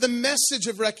we have the message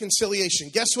of reconciliation.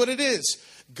 Guess what it is?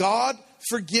 God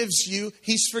forgives you.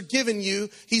 He's forgiven you.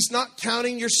 He's not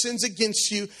counting your sins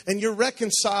against you. And you're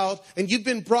reconciled. And you've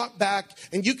been brought back.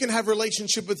 And you can have a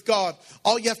relationship with God.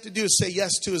 All you have to do is say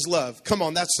yes to his love. Come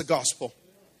on, that's the gospel.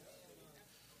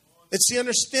 It's the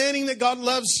understanding that God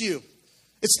loves you.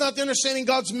 It's not the understanding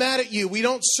God's mad at you. We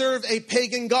don't serve a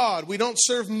pagan god. We don't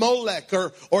serve Molech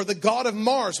or the god of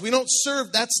Mars. We don't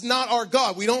serve, that's not our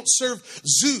God. We don't serve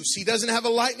Zeus. He doesn't have a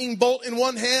lightning bolt in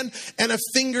one hand and a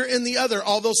finger in the other.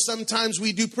 Although sometimes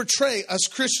we do portray us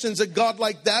Christians a God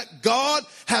like that. God,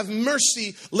 have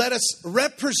mercy. Let us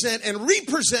represent and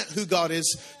represent who God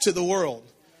is to the world.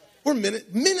 We're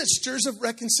ministers of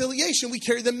reconciliation. We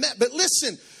carry the But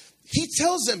listen, he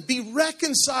tells them, be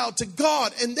reconciled to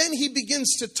God. And then he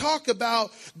begins to talk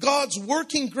about God's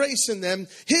working grace in them,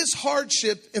 his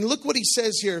hardship. And look what he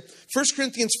says here. 1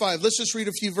 Corinthians 5. Let's just read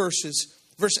a few verses.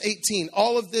 Verse 18.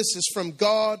 All of this is from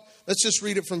God. Let's just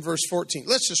read it from verse 14.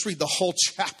 Let's just read the whole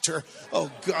chapter. Oh,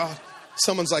 God.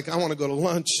 Someone's like, I want to go to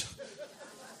lunch.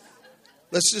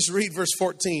 Let's just read verse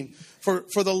 14.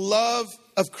 For the love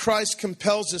of Christ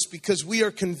compels us, because we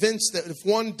are convinced that if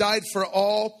one died for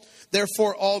all,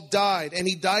 therefore all died. And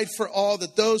he died for all,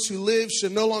 that those who live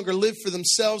should no longer live for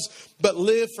themselves, but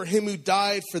live for him who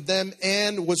died for them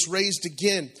and was raised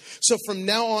again. So from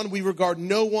now on, we regard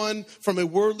no one from a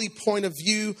worldly point of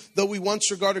view. Though we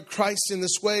once regarded Christ in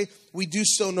this way, we do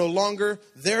so no longer.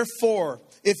 Therefore,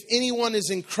 if anyone is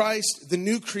in Christ, the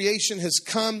new creation has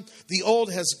come. The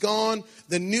old has gone.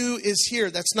 The new is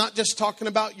here. That's not just talking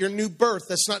about your new birth.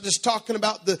 That's not just talking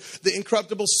about the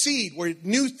incorruptible seed where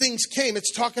new things came.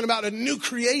 It's talking about a new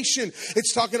creation.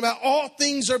 It's talking about all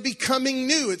things are becoming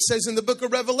new. It says in the book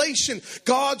of Revelation,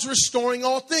 God's restoring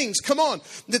all things. Come on.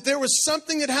 That there was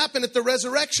something that happened at the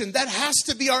resurrection. That has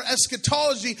to be our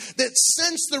eschatology. That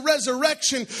since the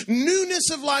resurrection, newness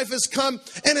of life has come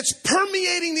and it's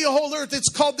permeating the whole earth.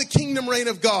 It's called the kingdom reign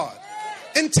of God.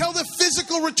 Until the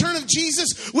physical return of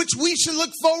Jesus, which we should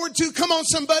look forward to. Come on,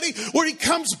 somebody, where he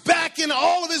comes back in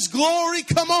all of his glory.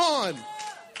 Come on.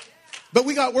 But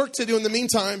we got work to do in the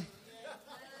meantime.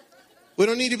 We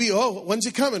don't need to be, when's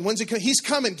he coming? When's he coming? He's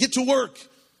coming. Get to work.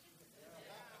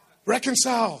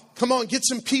 Reconcile. Come on, get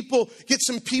some people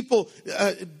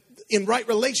in right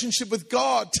relationship with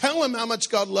God. Tell them how much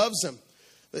God loves them.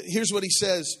 Here's what he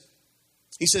says.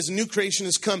 He says, a new creation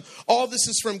has come. All this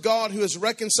is from God, who has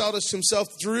reconciled us to himself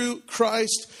through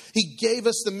Christ. He gave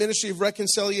us the ministry of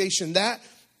reconciliation. That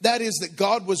is that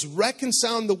God was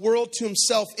reconciling the world to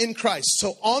himself in Christ.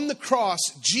 So on the cross,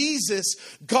 Jesus,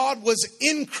 God was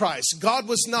in Christ. God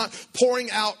was not pouring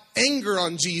out anger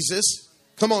on Jesus.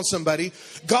 Come on, somebody.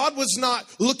 God was not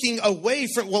looking away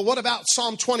from, what about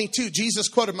Psalm 22? Jesus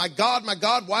quoted, my God,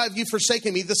 why have you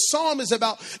forsaken me? The psalm is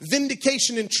about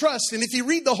vindication and trust. And if you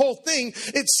read the whole thing,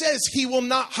 it says he will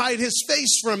not hide his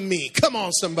face from me. Come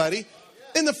on, somebody.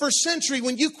 In the first century,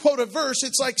 when you quote a verse,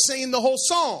 it's like saying the whole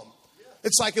psalm.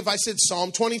 It's like if I said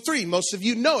Psalm 23. Most of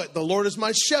you know it. The Lord is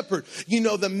my shepherd. You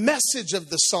know the message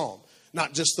of the psalm,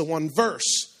 not just the one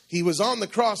verse. He was on the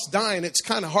cross dying. It's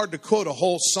kind of hard to quote a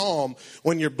whole psalm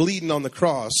when you're bleeding on the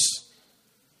cross.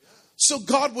 So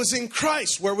God was in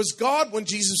Christ. Where was God when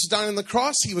Jesus was dying on the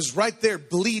cross? He was right there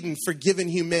bleeding, forgiving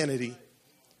humanity.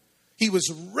 He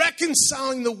was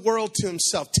reconciling the world to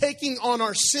himself, taking on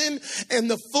our sin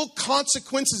and the full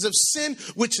consequences of sin,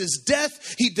 which is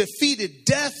death. He defeated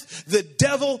death, the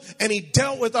devil, and he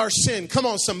dealt with our sin. Come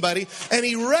on, somebody. And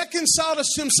he reconciled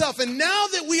us to himself. And now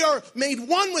that we are made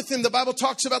one with him, the Bible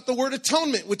talks about the word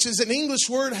atonement, which is an English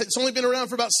word. It's only been around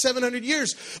for about 700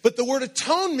 years. But the word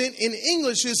atonement in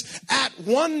English is at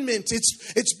one-ment.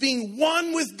 It's being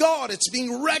one with God. It's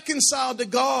being reconciled to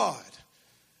God.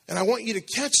 And I want you to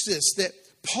catch this, that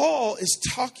Paul is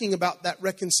talking about that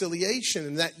reconciliation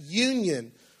and that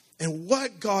union and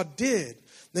what God did.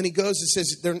 Then he goes and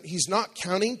says he's not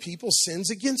counting people's sins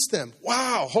against them.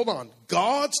 Wow, hold on.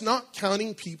 God's not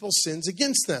counting people's sins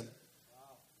against them.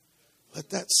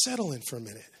 Let that settle in for a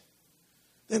minute.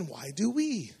 Then why do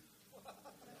we?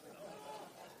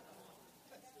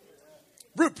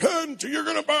 Repent or you're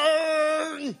going to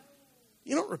burn.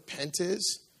 You know what repent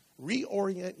is?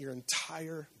 Reorient your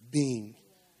entire being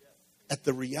at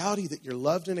the reality that you're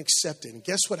loved and accepted. And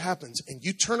guess what happens? And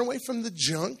you turn away from the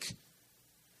junk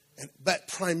But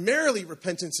primarily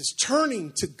repentance is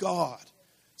turning to God,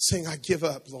 saying, I give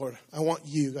up, Lord. I want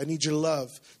you. I need your love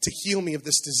to heal me of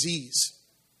this disease.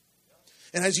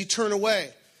 And as you turn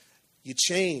away, you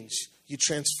change, you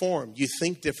transform, you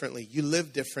think differently, you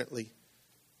live differently,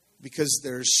 because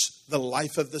there's the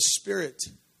life of the Spirit.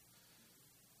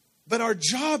 But our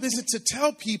job isn't to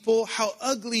tell people how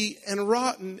ugly and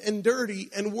rotten and dirty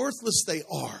and worthless they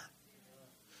are.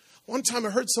 One time I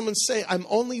heard someone say, I'm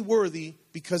only worthy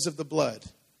because of the blood.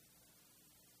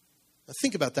 Now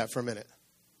think about that for a minute.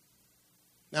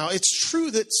 Now it's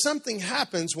true that something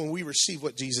happens when we receive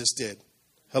what Jesus did.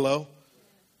 Hello?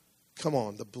 Come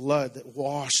on, the blood that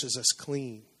washes us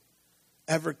clean.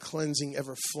 Ever cleansing,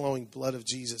 ever flowing blood of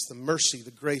Jesus. The mercy,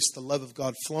 the grace, the love of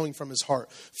God flowing from his heart.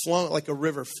 Flowing like a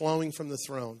river, flowing from the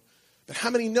throne. But how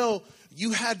many know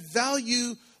you had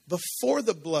value before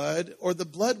the blood, or the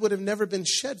blood would have never been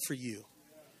shed for you?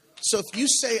 So if you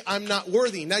say, I'm not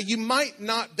worthy. Now you might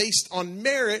not, based on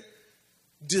merit,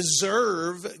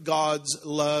 deserve God's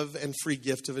love and free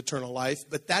gift of eternal life.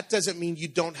 But that doesn't mean you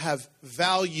don't have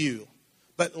value.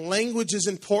 But language is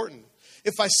important.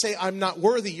 If I say I'm not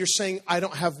worthy, you're saying I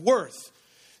don't have worth.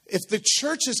 If the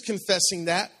church is confessing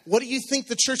that, what do you think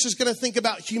the church is going to think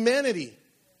about humanity?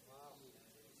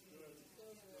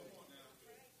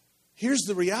 Here's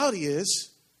the reality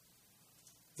is,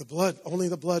 the blood, only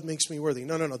the blood makes me worthy.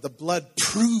 No. The blood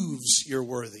proves you're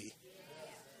worthy.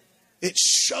 It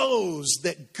shows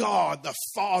that God, the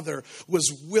Father,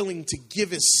 was willing to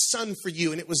give his Son for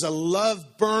you. And it was a love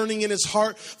burning in his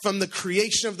heart from the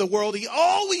creation of the world. He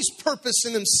always purposed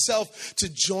in himself to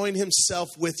join himself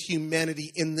with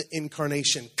humanity in the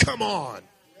incarnation. Come on.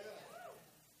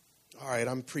 All right,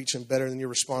 I'm preaching better than your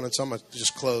respondents. I'm going to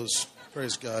just close.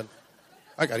 Praise God.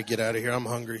 I got to get out of here. I'm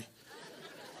hungry.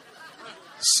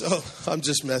 So I'm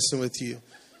just messing with you.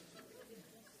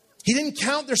 He didn't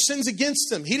count their sins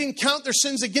against them. He didn't count their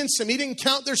sins against him. He didn't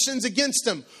count their sins against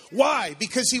them. Why?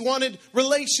 Because he wanted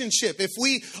relationship. If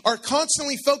we are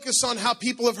constantly focused on how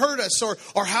people have hurt us,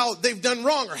 or how they've done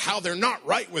wrong, or how they're not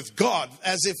right with God,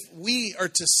 as if we are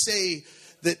to say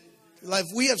that, like,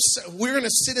 we're going to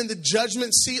sit in the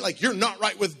judgment seat like you're not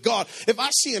right with God. If I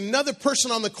see another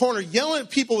person on the corner yelling at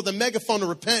people with a megaphone to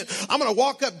repent, I'm going to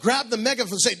walk up, grab the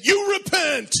megaphone and say, you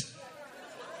repent.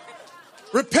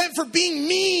 Repent for being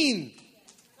mean.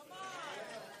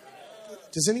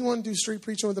 Does anyone do street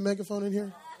preaching with a megaphone in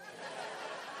here?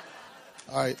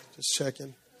 All right, just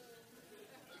checking.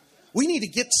 We need to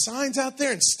get signs out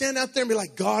there and stand out there and be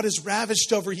like, God is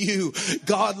ravished over you.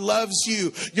 God loves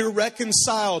you. You're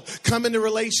reconciled. Come into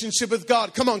relationship with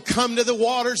God. Come on, come to the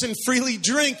waters and freely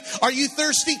drink. Are you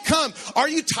thirsty? Come. Are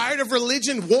you tired of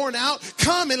religion, worn out?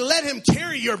 Come and let him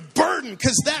carry your burden,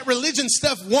 because that religion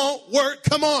stuff won't work.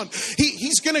 Come on.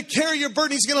 He's going to carry your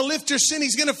burden. He's going to lift your sin.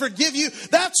 He's going to forgive you.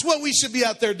 That's what we should be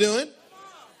out there doing.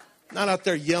 Not out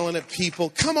there yelling at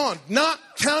people. Come on. Not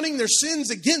counting their sins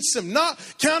against them. Not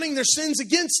counting their sins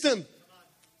against them.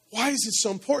 Why is it so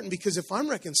important? Because if I'm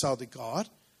reconciled to God,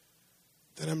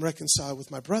 then I'm reconciled with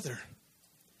my brother.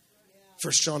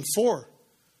 1 John 4.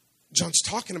 John's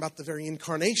talking about the very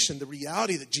incarnation, the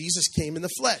reality that Jesus came in the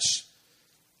flesh.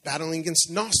 Battling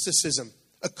against Gnosticism,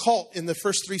 a cult in the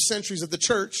first 3 centuries of the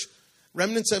church.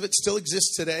 Remnants of it still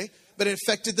exist today, but it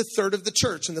affected the third of the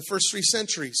church in the first 3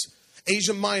 centuries.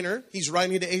 Asia Minor, he's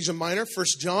writing to Asia Minor, 1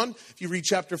 John. If you read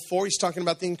chapter 4, he's talking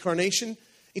about the incarnation.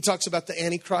 He talks about the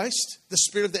Antichrist, the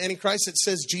spirit of the Antichrist. It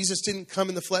says Jesus didn't come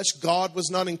in the flesh. God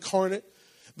was not incarnate.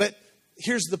 But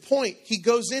here's the point. He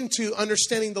goes into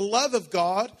understanding the love of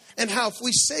God, and how if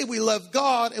we say we love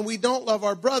God and we don't love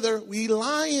our brother, we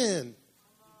lying.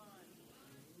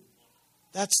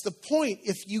 That's the point.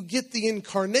 If you get the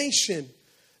incarnation,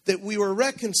 that we were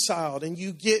reconciled, and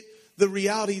you get the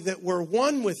reality that we're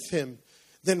one with him,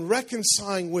 then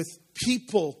reconciling with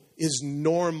people is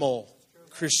normal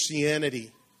Christianity.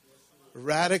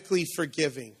 Radically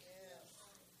forgiving.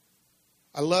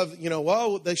 I love,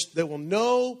 they will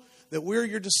know that we're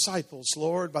your disciples,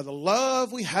 Lord, by the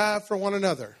love we have for one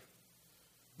another.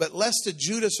 But lest a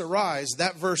Judas arise,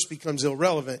 that verse becomes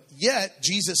irrelevant. Yet,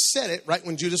 Jesus said it right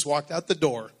when Judas walked out the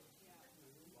door.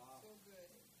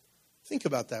 Think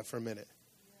about that for a minute.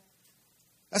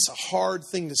 That's a hard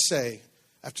thing to say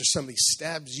after somebody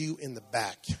stabs you in the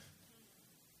back.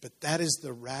 But that is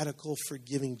the radical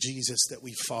forgiving Jesus that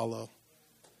we follow.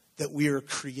 That we are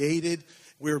created,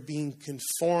 we're being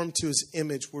conformed to his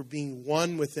image, we're being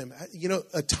one with him.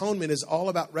 Atonement is all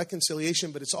about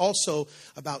reconciliation, but it's also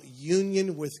about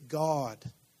union with God.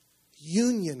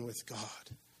 Union with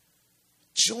God.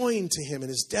 Joined to him in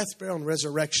his death, burial, and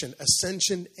resurrection,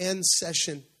 ascension and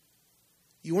session.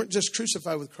 You weren't just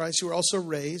crucified with Christ. You were also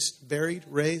raised, buried,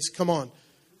 raised. Come on.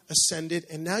 Ascended.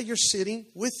 And now you're sitting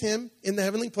with him in the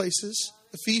heavenly places.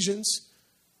 Ephesians,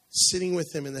 sitting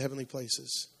with him in the heavenly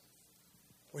places.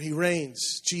 Where he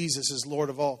reigns. Jesus is Lord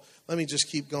of all. Let me just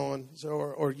keep going,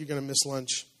 or you're going to miss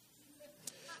lunch.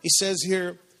 He says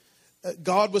here,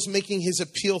 God was making his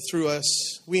appeal through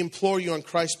us. We implore you on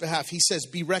Christ's behalf. He says,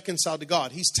 be reconciled to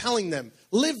God. He's telling them,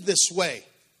 live this way.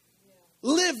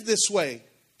 Live this way,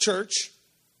 church.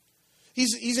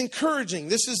 He's encouraging.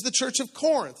 This is the church of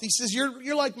Corinth. He says,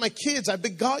 you're like my kids. I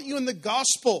begot you in the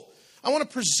gospel. I want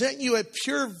to present you a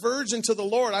pure virgin to the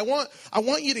Lord. I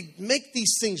want you to make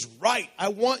these things right. I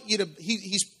want you to,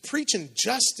 he's preaching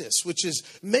justice, which is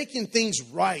making things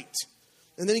right.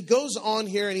 And then he goes on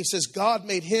here and he says, God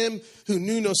made him who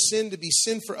knew no sin to be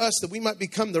sin for us, that we might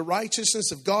become the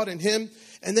righteousness of God in him.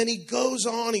 And then he goes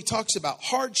on, he talks about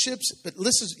hardships. But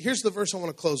listen, here's the verse I want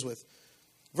to close with.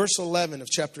 Verse 11 of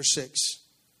chapter 6.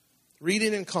 Read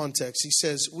it in context. He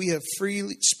says, we have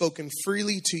spoken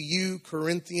freely to you,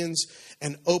 Corinthians,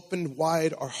 and opened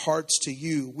wide our hearts to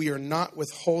you. We are not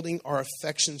withholding our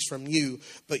affections from you,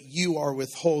 but you are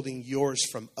withholding yours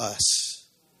from us.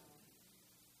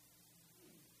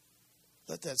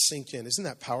 Let that sink in. Isn't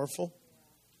that powerful?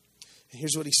 And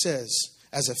here's what he says.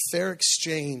 As a fair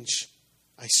exchange,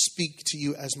 I speak to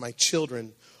you as my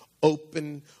children.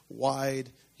 Open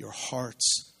wide your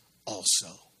hearts also.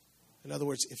 In other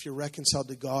words, if you're reconciled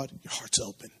to God, your heart's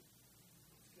open.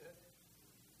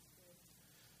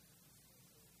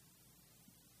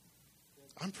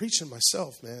 I'm preaching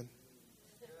myself, man.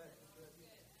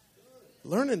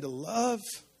 Learning to love.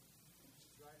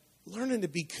 Learning to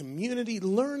be community.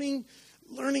 Learning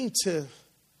to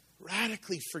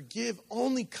radically forgive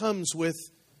only comes with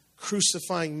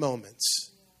crucifying moments.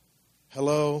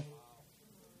 Hello?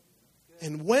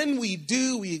 And when we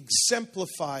do, we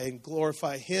exemplify and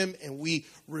glorify him, and we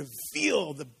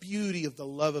reveal the beauty of the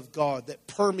love of God that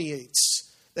permeates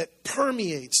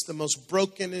the most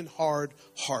broken and hard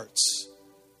hearts.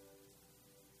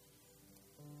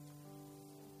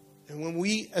 And when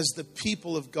we, as the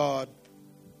people of God,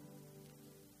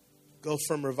 go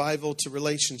from revival to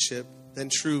relationship, then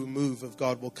true move of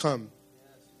God will come.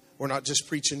 We're not just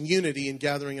preaching unity and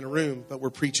gathering in a room, but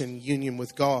we're preaching union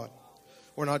with God.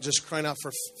 We're not just crying out for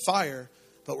fire,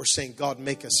 but we're saying, God,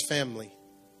 make us family.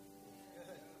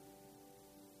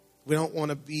 We don't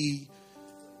want to be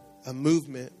a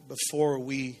movement before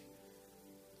we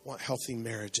want healthy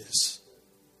marriages.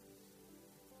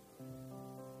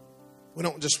 We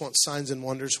don't just want signs and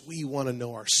wonders. We want to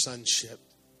know our sonship.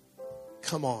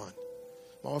 Come on.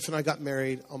 My wife and I got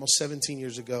married almost 17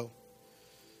 years ago.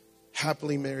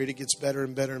 Happily married. It gets better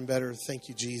and better and better. Thank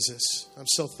you, Jesus. I'm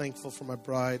so thankful for my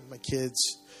bride, my kids.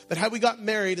 But had we got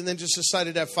married and then just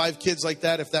decided to have 5 kids like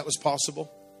that, if that was possible?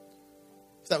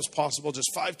 If that was possible, just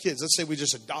 5 kids. Let's say we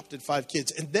just adopted 5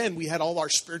 kids. And then we had all our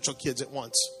spiritual kids at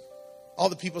once. All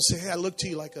the people say, hey, I look to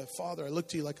you like a father. I look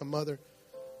to you like a mother.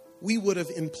 We would have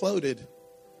imploded.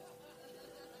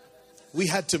 We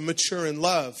had to mature in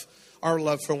love. Our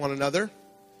love for one another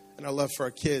and our love for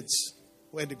our kids.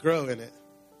 We had to grow in it.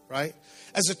 Right?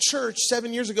 As a church,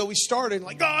 7 years ago, we started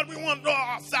like, God, we want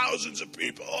thousands of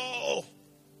people.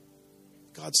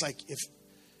 God's like, if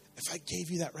I gave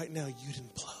you that right now, you'd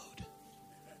implode.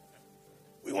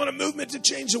 We want a movement to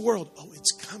change the world. Oh,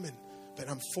 it's coming. But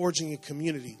I'm forging a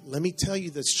community. Let me tell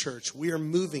you this, church. We are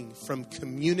moving from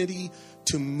community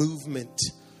to movement.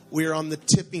 We are on the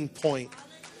tipping point.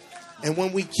 And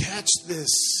when we catch this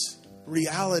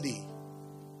reality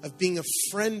of being a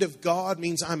friend of God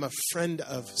means I'm a friend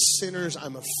of sinners.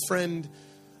 I'm a friend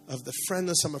of the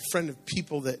friendless. I'm a friend of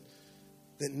people that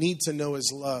need to know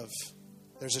his love.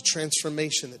 There's a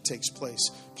transformation that takes place.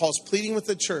 Paul's pleading with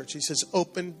the church. He says,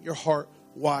 open your heart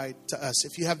wide to us.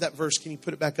 If you have that verse, can you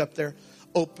put it back up there?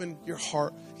 Open your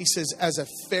heart. He says, as a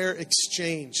fair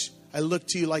exchange, I look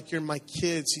to you like you're my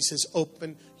kids. He says,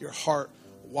 open your heart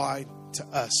wide to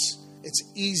us. It's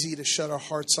easy to shut our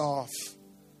hearts off.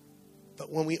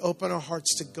 But when we open our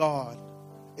hearts to God,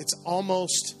 it's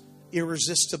almost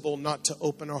irresistible not to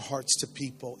open our hearts to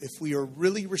people. If we are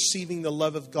really receiving the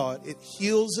love of God, it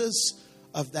heals us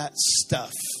of that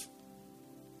stuff.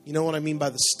 You know what I mean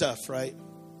by the stuff, right?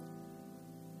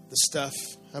 The stuff.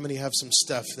 How many have some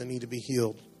stuff that need to be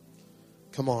healed?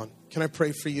 Come on. Can I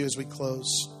pray for you as we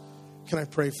close? Can I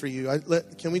pray for you?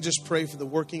 Can we just pray for the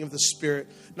working of the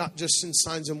Spirit, not just in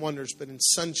signs and wonders, but in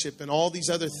sonship and all these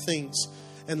other things?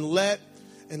 And let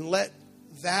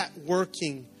that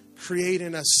working create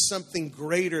in us something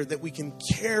greater that we can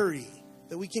carry.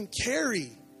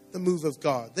 the move of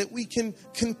God, that we can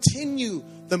continue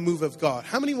the move of God.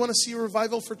 How many want to see a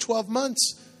revival for 12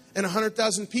 months and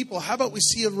 100,000 people? How about we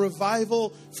see a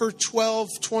revival for 12,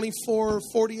 24,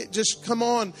 48? Just come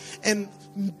on. And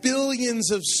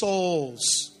billions of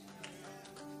souls.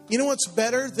 You know what's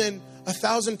better than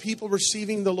 1,000 people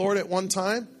receiving the Lord at one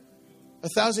time?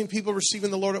 1,000 people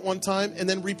receiving the Lord at one time and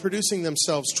then reproducing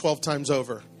themselves 12 times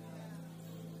over.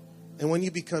 And when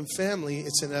you become family,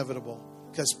 it's inevitable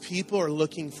because people are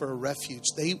looking for a refuge.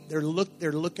 They're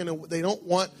looking. They don't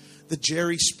want the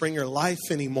Jerry Springer life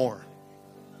anymore.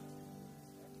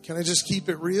 Can I just keep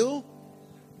it real?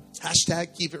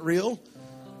 Hashtag keep it real.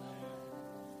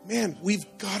 Man, we've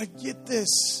got to get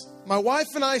this. My wife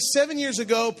and I, 7 years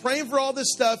ago, praying for all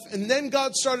this stuff, and then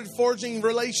God started forging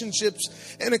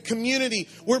relationships in a community.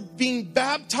 We're being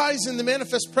baptized in the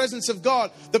manifest presence of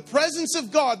God. The presence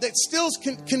of God that still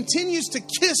continues to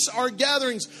kiss our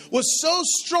gatherings was so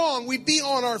strong, we'd be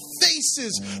on our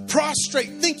faces,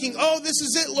 prostrate, thinking, oh, this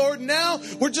is it, Lord. Now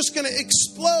we're just going to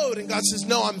explode. And God says,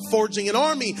 no, I'm forging an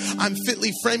army. I'm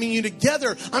fitly framing you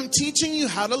together. I'm teaching you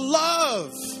how to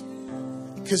love.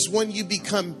 Because when you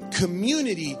become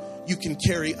community, you can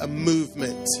carry a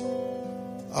movement.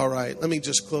 All right, let me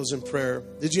just close in prayer.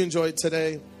 Did you enjoy it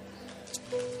today?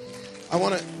 I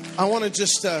want to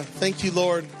just thank you,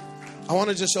 Lord. I want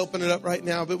to just open it up right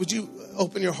now. But would you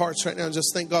open your hearts right now and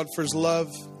just thank God for His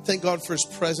love. Thank God for His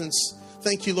presence.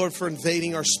 Thank you, Lord, for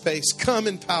invading our space. Come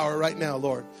in power right now,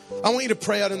 Lord. I want you to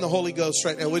pray out in the Holy Ghost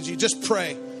right now. Would you just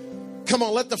pray? Come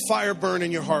on, let the fire burn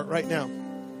in your heart right now.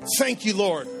 Thank you,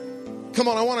 Lord. Come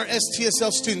on, I want our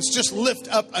STSL students just lift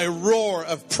up a roar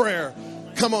of prayer.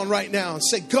 Come on right now and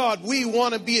say, God, we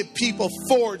want to be a people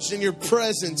forged in your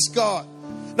presence, God.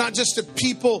 Not just a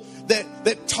people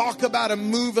that talk about a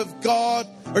move of God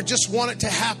or just want it to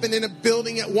happen in a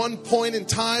building at one point in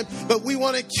time, but we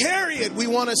want to carry it. We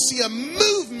want to see a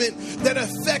movement that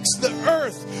affects the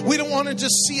earth. We don't want to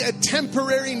just see a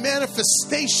temporary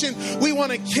manifestation. We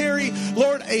want to carry,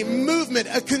 Lord, a movement,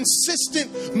 a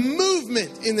consistent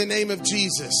movement in the name of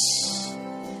Jesus.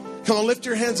 Come on, lift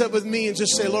your hands up with me and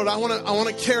just say, Lord, I want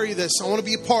to carry this. I want to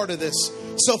be a part of this.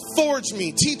 So forge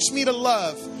me, teach me to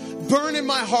love. Burn in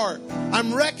my heart.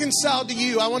 I'm reconciled to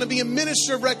you. I want to be a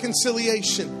minister of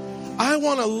reconciliation. I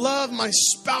want to love my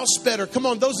spouse better. Come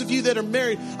on, those of you that are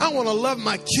married, I want to love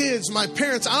my kids, my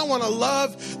parents. I want to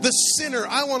love the sinner.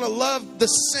 I want to love the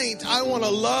saint. I want to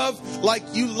love like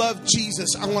you love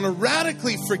Jesus. I want to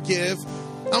radically forgive.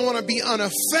 I want to be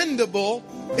unoffendable.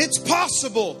 It's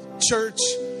possible, church,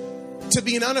 to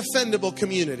be an unoffendable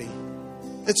community.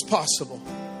 It's possible.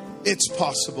 It's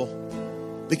possible.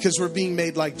 Because we're being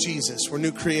made like Jesus. We're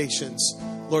new creations.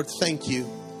 Lord, thank you.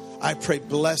 I pray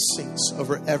blessings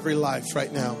over every life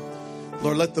right now.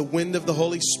 Lord, let the wind of the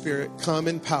Holy Spirit come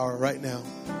in power right now.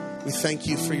 We thank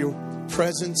you for your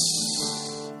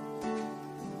presence.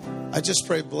 I just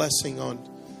pray blessing on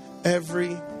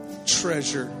every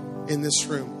treasure in this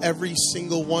room. Every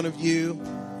single one of you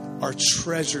are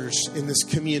treasures in this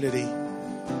community.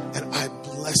 And I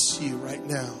bless you right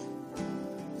now.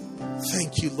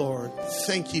 Thank you, Lord.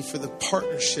 Thank you for the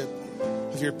partnership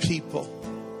of your people.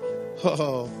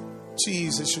 Oh,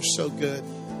 Jesus, you're so good.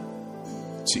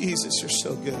 Jesus, you're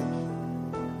so good.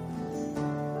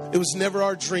 It was never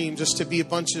our dream just to be a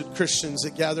bunch of Christians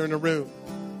that gather in a room.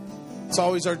 It's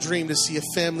always our dream to see a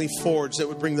family forged that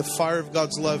would bring the fire of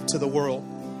God's love to the world.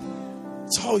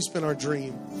 It's always been our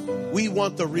dream. We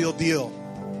want the real deal.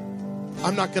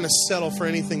 I'm not going to settle for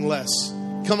anything less.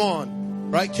 Come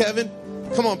on. Right, Kevin?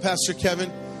 Come on, Pastor Kevin.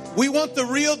 We want the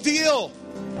real deal.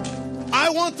 I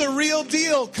want the real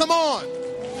deal. Come on.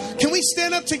 Can we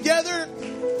stand up together?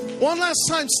 One last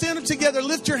time, stand up together.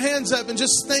 Lift your hands up and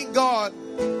just thank God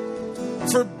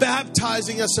for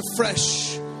baptizing us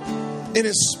afresh in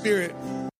His Spirit.